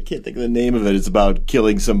I can't think of the name of it. It's about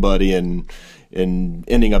killing somebody and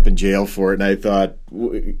ending up in jail for it. And I thought,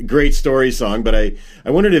 great story song, but I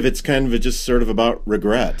wondered if it's kind of just sort of about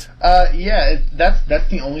regret. Yeah, that's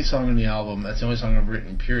the only song on the album. That's the only song I've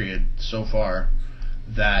written, period, so far,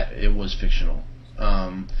 that it was fictional.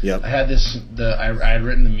 Yep. I had I had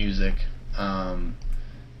written the music, and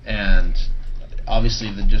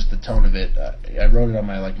obviously the tone of it. I wrote it on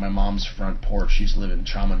my mom's front porch. She used to live in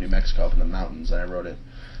Chama, New Mexico, up in the mountains, and I wrote it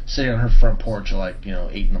sitting on her front porch at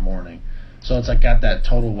 8 in the morning. So it's got that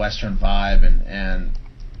total Western vibe, and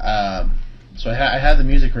so I had the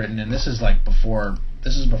music written, and this is before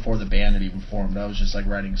the band had even formed. I was just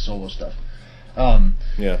writing solo stuff.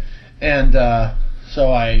 Yeah. And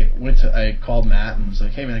so I called Matt and was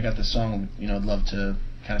like, hey man, I got this song. I'd love to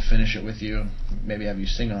kind of finish it with you, maybe have you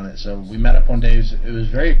sing on it. So we met up one day. It was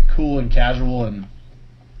very cool and casual, and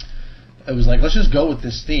it was let's just go with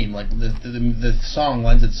this theme. The song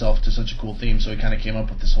lends itself to such a cool theme, so we kind of came up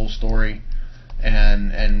with this whole story,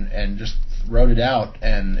 and just wrote it out,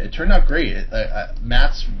 and it turned out great.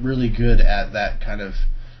 Matt's really good at that kind of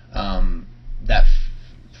that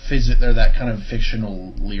kind of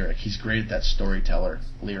fictional lyric. He's great at that storyteller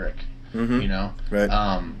lyric. Mm-hmm. Right.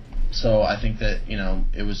 So I think that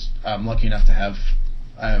I'm lucky enough to have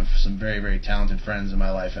some very, very talented friends in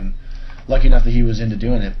my life, and lucky enough that he was into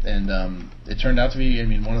doing it, and it turned out to be,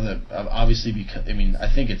 one of the, obviously, because, I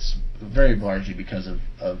think it's very largely because of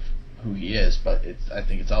who he is, but I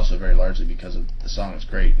think it's also very largely because of the song is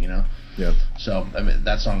great, Yeah. So,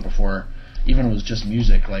 that song before, even it was just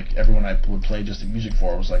music, everyone I would play just the music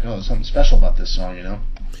for was like, oh, there's something special about this song,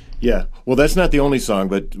 Yeah. Well, that's not the only song,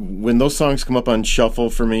 but when those songs come up on shuffle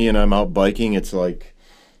for me and I'm out biking, it's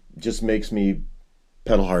just makes me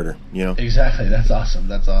pedal harder, Exactly. That's awesome.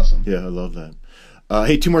 Yeah, I love that.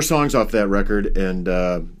 Hey, 2 more songs off that record, and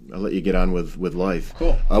I'll let you get on with life.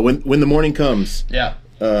 Cool. When the Morning Comes. Yeah.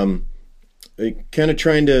 Kind of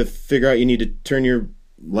trying to figure out you need to turn your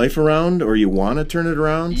life around, or you want to turn it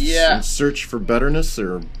around. Yeah. And search for betterness,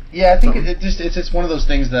 or. Yeah, I think it's one of those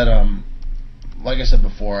things that like I said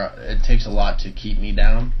before, it takes a lot to keep me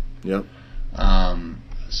down. Yep.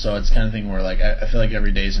 So it's kind of thing where I feel like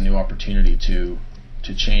every day is a new opportunity to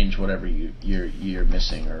change whatever you're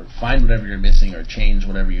missing, or find whatever you're missing, or change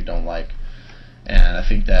whatever you don't like. And I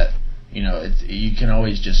think that you can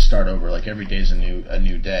always just start over. Every day is a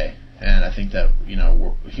new day. And I think that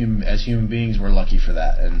as human beings, we're lucky for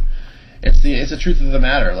that. And it's the truth of the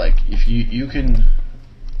matter. If you can,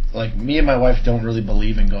 me and my wife don't really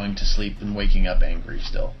believe in going to sleep and waking up angry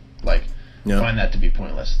still. Find that to be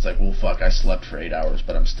pointless. It's well, fuck, I slept for 8 hours,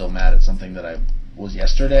 but I'm still mad at something that I was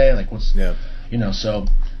yesterday. What's, yeah. So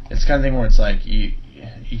it's the kind of thing where it's you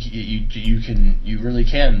really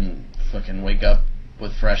can fucking wake up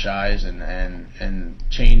with fresh eyes and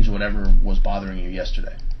change whatever was bothering you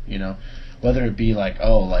yesterday. Whether it be I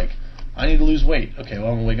need to lose weight. Okay, well,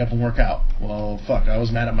 I'm gonna wake up and work out. Well, fuck, I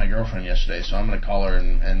was mad at my girlfriend yesterday, so I'm gonna call her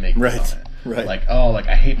and make right. it. Right.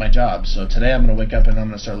 I hate my job, so today I'm gonna wake up and I'm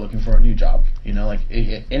gonna start looking for a new job.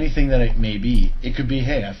 Anything that it may be. It could be,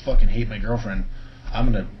 hey, I fucking hate my girlfriend.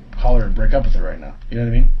 I'm gonna call her and break up with her right now. You know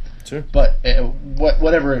what I mean? Sure. But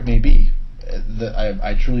whatever it may be,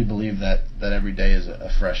 I truly believe that every day is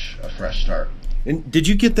a fresh start. And did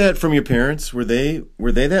you get that from your parents? Were they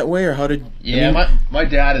that way, or how did? Yeah, my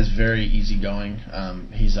dad is very easygoing.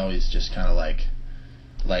 He's always just kind of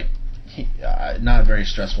not a very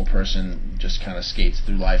stressful person. Just kind of skates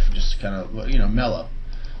through life, just kind of mellow.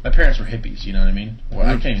 My parents were hippies, you know what I mean? Well,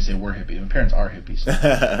 I can't even say we're hippies. My parents are hippies.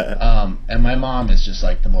 And my mom is just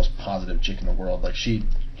the most positive chick in the world. she'd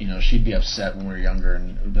be upset when we were younger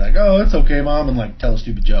and would be like, "Oh, it's okay, Mom," and tell a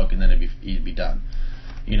stupid joke, and then it'd be done.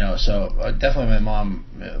 So definitely my mom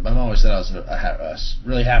always said I was a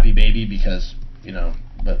really happy baby because,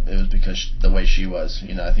 but it was because the way she was.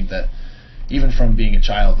 I think that even from being a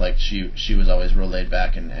child, she was always real laid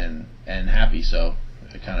back and happy. So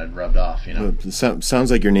it kind of rubbed off, you know. Well, it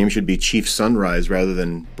sounds like your name should be Chief Sunrise rather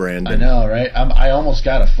than Brandon. I know, right? I almost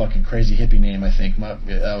got a fucking crazy hippie name. I think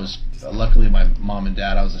luckily my mom and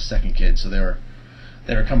dad. I was the second kid, so they were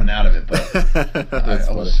coming out of it, but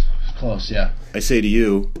I was close. Yeah. I say to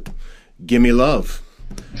you, "Gimme love."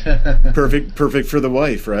 Perfect for the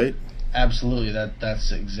wife, right? Absolutely.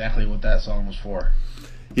 That's exactly what that song was for.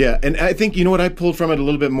 Yeah, and I think, you know what, I pulled from it a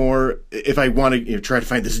little bit more, if I want to try to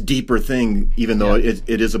find this deeper thing, even though it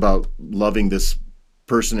is about loving this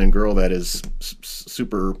person and girl that is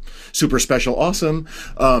super special, awesome,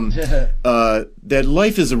 that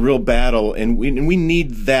life is a real battle, and we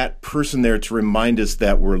need that person there to remind us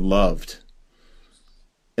that we're loved.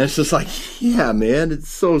 And it's just like, yeah, man, it's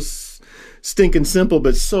so stinking simple,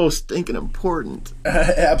 but so stinking important.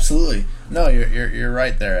 Absolutely. No, you're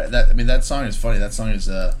right there. That song is funny. That song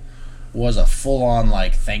was a full on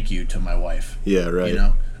like thank you to my wife. Yeah, right. You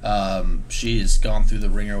know, she has gone through the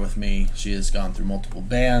ringer with me. She has gone through multiple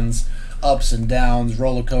bands, ups and downs,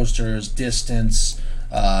 roller coasters, distance,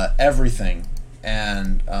 everything.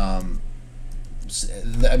 And I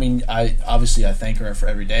thank her for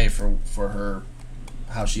every day for her,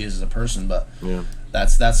 how she is as a person. But yeah.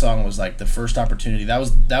 That song was like the first opportunity. That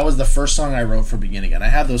was the first song I wrote for Beginning. And I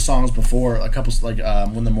had those songs before, a couple like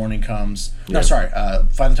When the Morning Comes. Yeah. No, sorry,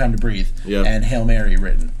 Find the Time to Breathe. Yeah. And Hail Mary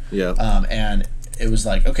written. Yeah. And it was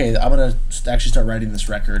like, okay, I'm gonna actually start writing this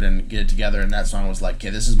record and get it together. And that song was like, okay,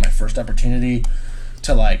 this is my first opportunity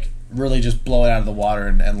to like really just blow it out of the water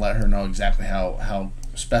and let her know exactly how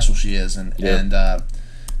special she is. And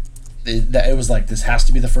it was like, this has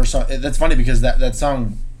to be the first song. That's funny because that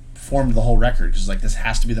song formed the whole record, because like, this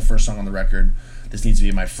has to be the first song on the record. This needs to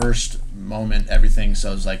be my first moment, everything.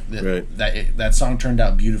 So it's like that song turned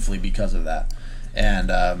out beautifully because of that.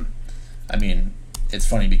 And it's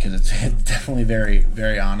funny because it's definitely very,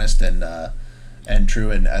 very honest and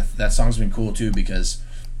true. And that song's been cool too, because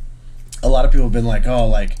a lot of people have been like, oh,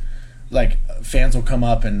 like fans will come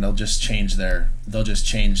up and they'll just change the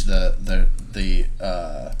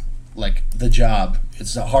job.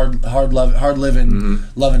 It's a hard living,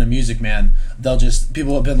 loving a music man.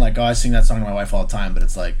 People have been like, oh, I sing that song to my wife all the time, but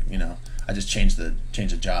it's like, you know, I just changed the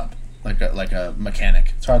job, like a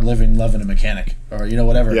mechanic. It's hard living, loving a mechanic, or you know,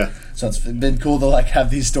 whatever. Yeah. So it's been cool to like have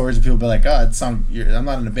these stories of people be like, oh, that song. I'm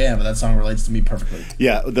not in a band, but that song relates to me perfectly.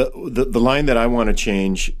 Yeah. The line that I want to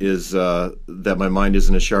change is that my mind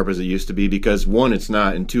isn't as sharp as it used to be, because one, it's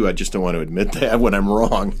not, and two, I just don't want to admit that when I'm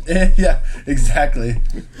wrong. Yeah. Exactly.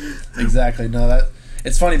 No,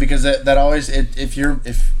 it's funny because that always, I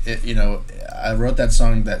wrote that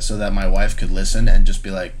song so that my wife could listen and just be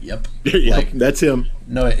like, yep, yep, that's him.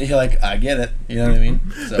 No, I get it. You know what I mean?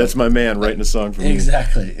 So, that's my man writing a song for me.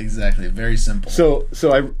 Exactly. Very simple. So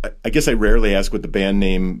I guess I rarely ask what the band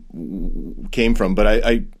name came from, but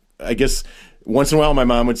I guess once in a while my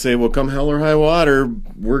mom would say, well, come hell or high water,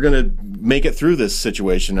 we're going to make it through this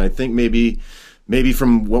situation. I think maybe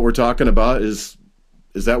from what we're talking about is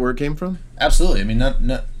that where it came from? Absolutely. I mean,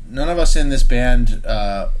 none of us in this band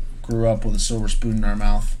grew up with a silver spoon in our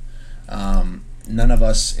mouth. None of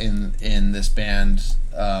us in this band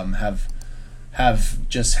have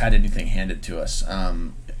just had anything handed to us.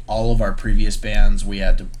 All of our previous bands, we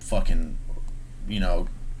had to fucking,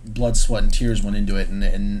 blood, sweat, and tears went into it,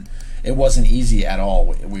 and it wasn't easy at all.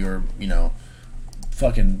 We were,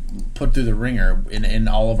 fucking put through the ringer in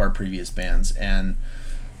all of our previous bands, and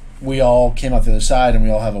we all came out the other side, and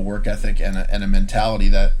we all have a work ethic and a mentality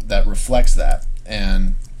that reflects that.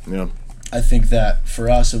 And yeah, I think that for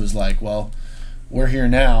us, it was like, well, we're here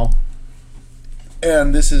now,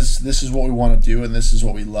 and this is what we want to do, and this is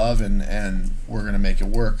what we love, and we're gonna make it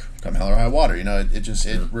work, come hell or high water. It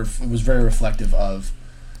was very reflective of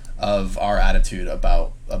our attitude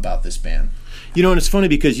about this band. And it's funny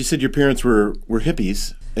because you said your parents were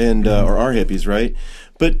hippies and or are hippies, right?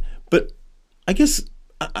 But I guess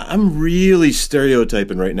I'm really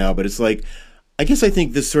stereotyping right now, but it's like, I guess I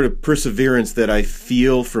think this sort of perseverance that I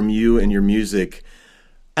feel from you and your music,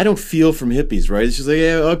 I don't feel from hippies, right? It's just like,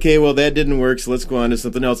 yeah, okay, well, that didn't work, so let's go on to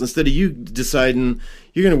something else. Instead of you deciding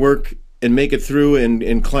you're going to work and make it through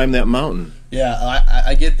and climb that mountain. Yeah,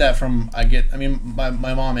 I get that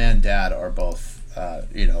my mom and dad are both,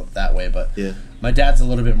 that way, but yeah. My dad's a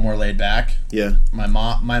little bit more laid back. Yeah. My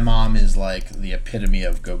mom is like the epitome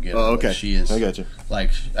of go get it. Oh, okay. She is. I got you. Like,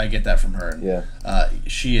 I get that from her. And, yeah.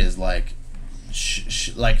 She is like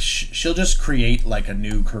she'll just create like a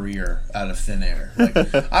new career out of thin air. Like,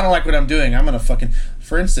 I don't like what I'm doing. I'm gonna fucking.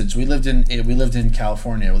 For instance, we lived in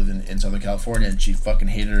California. We lived in Southern California, and she fucking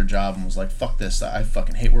hated her job and was like, "Fuck this! I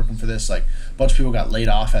fucking hate working for this." Like, a bunch of people got laid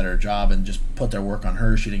off at her job and just put their work on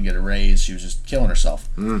her. She didn't get a raise. She was just killing herself,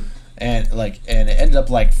 and it ended up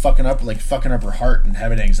like fucking up her heart and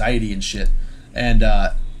having anxiety and shit.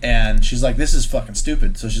 And she's like, "This is fucking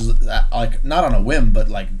stupid." So she's like, not on a whim, but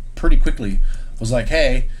like pretty quickly was like,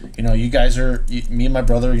 "Hey, you guys are me and my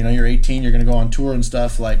brother. You're 18. You're gonna go on tour and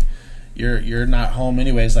stuff. Like, you're not home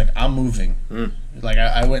anyways. Like, I'm moving." Like,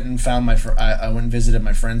 I went and found I went and visited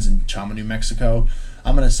my friends in Chama, New Mexico.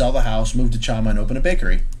 I'm gonna sell the house, move to Chama, and open a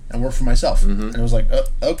bakery and work for myself. And it was like,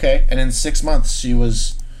 okay. And in 6 months, she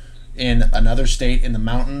was in another state in the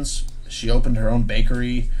mountains. She opened her own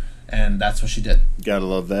bakery. And that's what she did. Gotta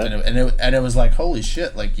love that. And it was like, holy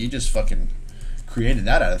shit! Like, you just fucking created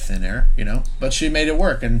that out of thin air, But she made it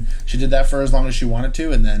work, and she did that for as long as she wanted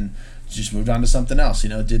to, and then she just moved on to something else,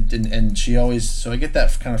 And she always. So I get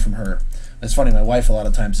that kind of from her. It's funny. My wife a lot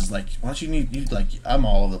of times is like, "Why don't you like?" I'm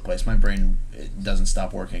all over the place. My brain doesn't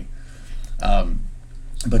stop working.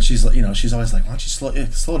 But she's she's always like, "Why don't you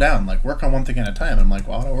slow down? Like, work on one thing at a time." And I'm like,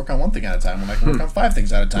 "Well, I don't work on one thing at a time. I'm like, work on 5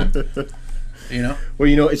 things at a time."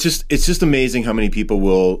 Well, it's just amazing how many people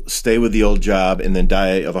will stay with the old job and then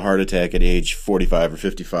die of a heart attack at age 45 or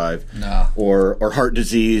 55, or heart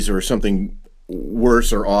disease or something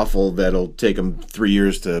worse or awful that'll take them 3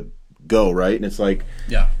 years to go, right? And it's like,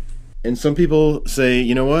 yeah. And some people say,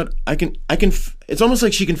 you know what? I can. It's almost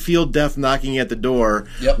like she can feel death knocking at the door.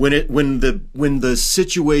 Yep. when the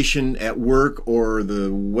situation at work or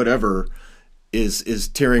the whatever is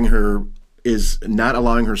tearing her. Is not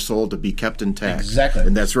allowing her soul to be kept intact. Exactly.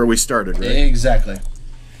 And that's where we started, right? Exactly.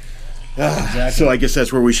 Exactly. So I guess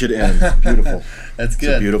that's where we should end. Beautiful. That's good.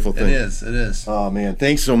 It's a beautiful thing. It is. Oh, man.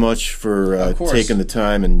 Thanks so much for taking the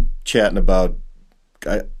time and chatting about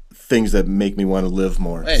things that make me want to live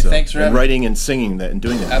more. Hey, thanks for having writing and singing that and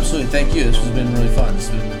doing that. Absolutely. Thank you. This has been really fun. This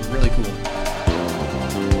has been really cool.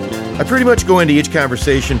 I pretty much go into each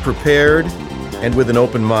conversation prepared and with an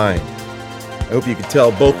open mind. I hope you can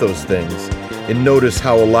tell both those things and notice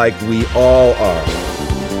how alike we all are.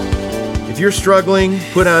 If you're struggling,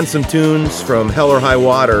 put on some tunes from Hell or High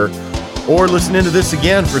Water, or listen into this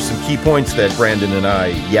again for some key points that Brandon and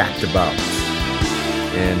I yacked about.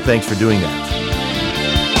 And thanks for doing that.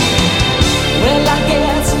 Well, I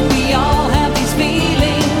guess we all have these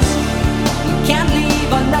feelings we can't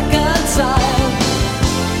leave unreconciled.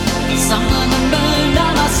 Some of them burned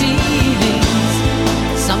on our ceilings,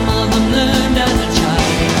 some of them learned as a child.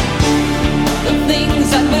 The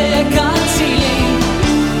things that we're concealing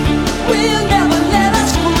will never let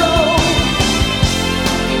us grow.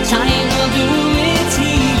 Time will do its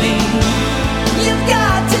healing. You've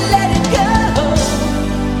got to let it go.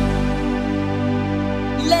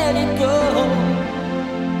 Let it go.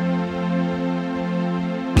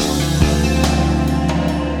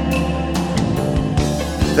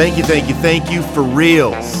 Thank you for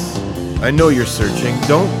reals. I know you're searching.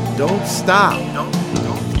 Don't stop. Don't.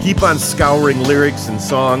 Keep on scouring lyrics and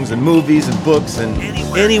songs and movies and books and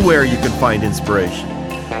anywhere you can find inspiration.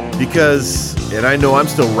 Because, and I know I'm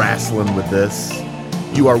still wrestling with this,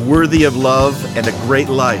 you are worthy of love and a great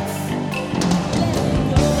life.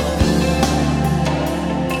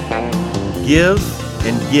 Give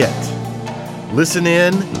and get. Listen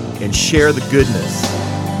in and share the goodness.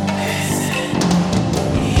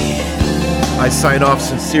 I sign off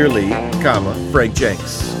sincerely, Frank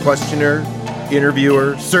Jenks, questioner,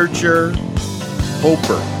 interviewer, searcher,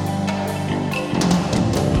 hoper.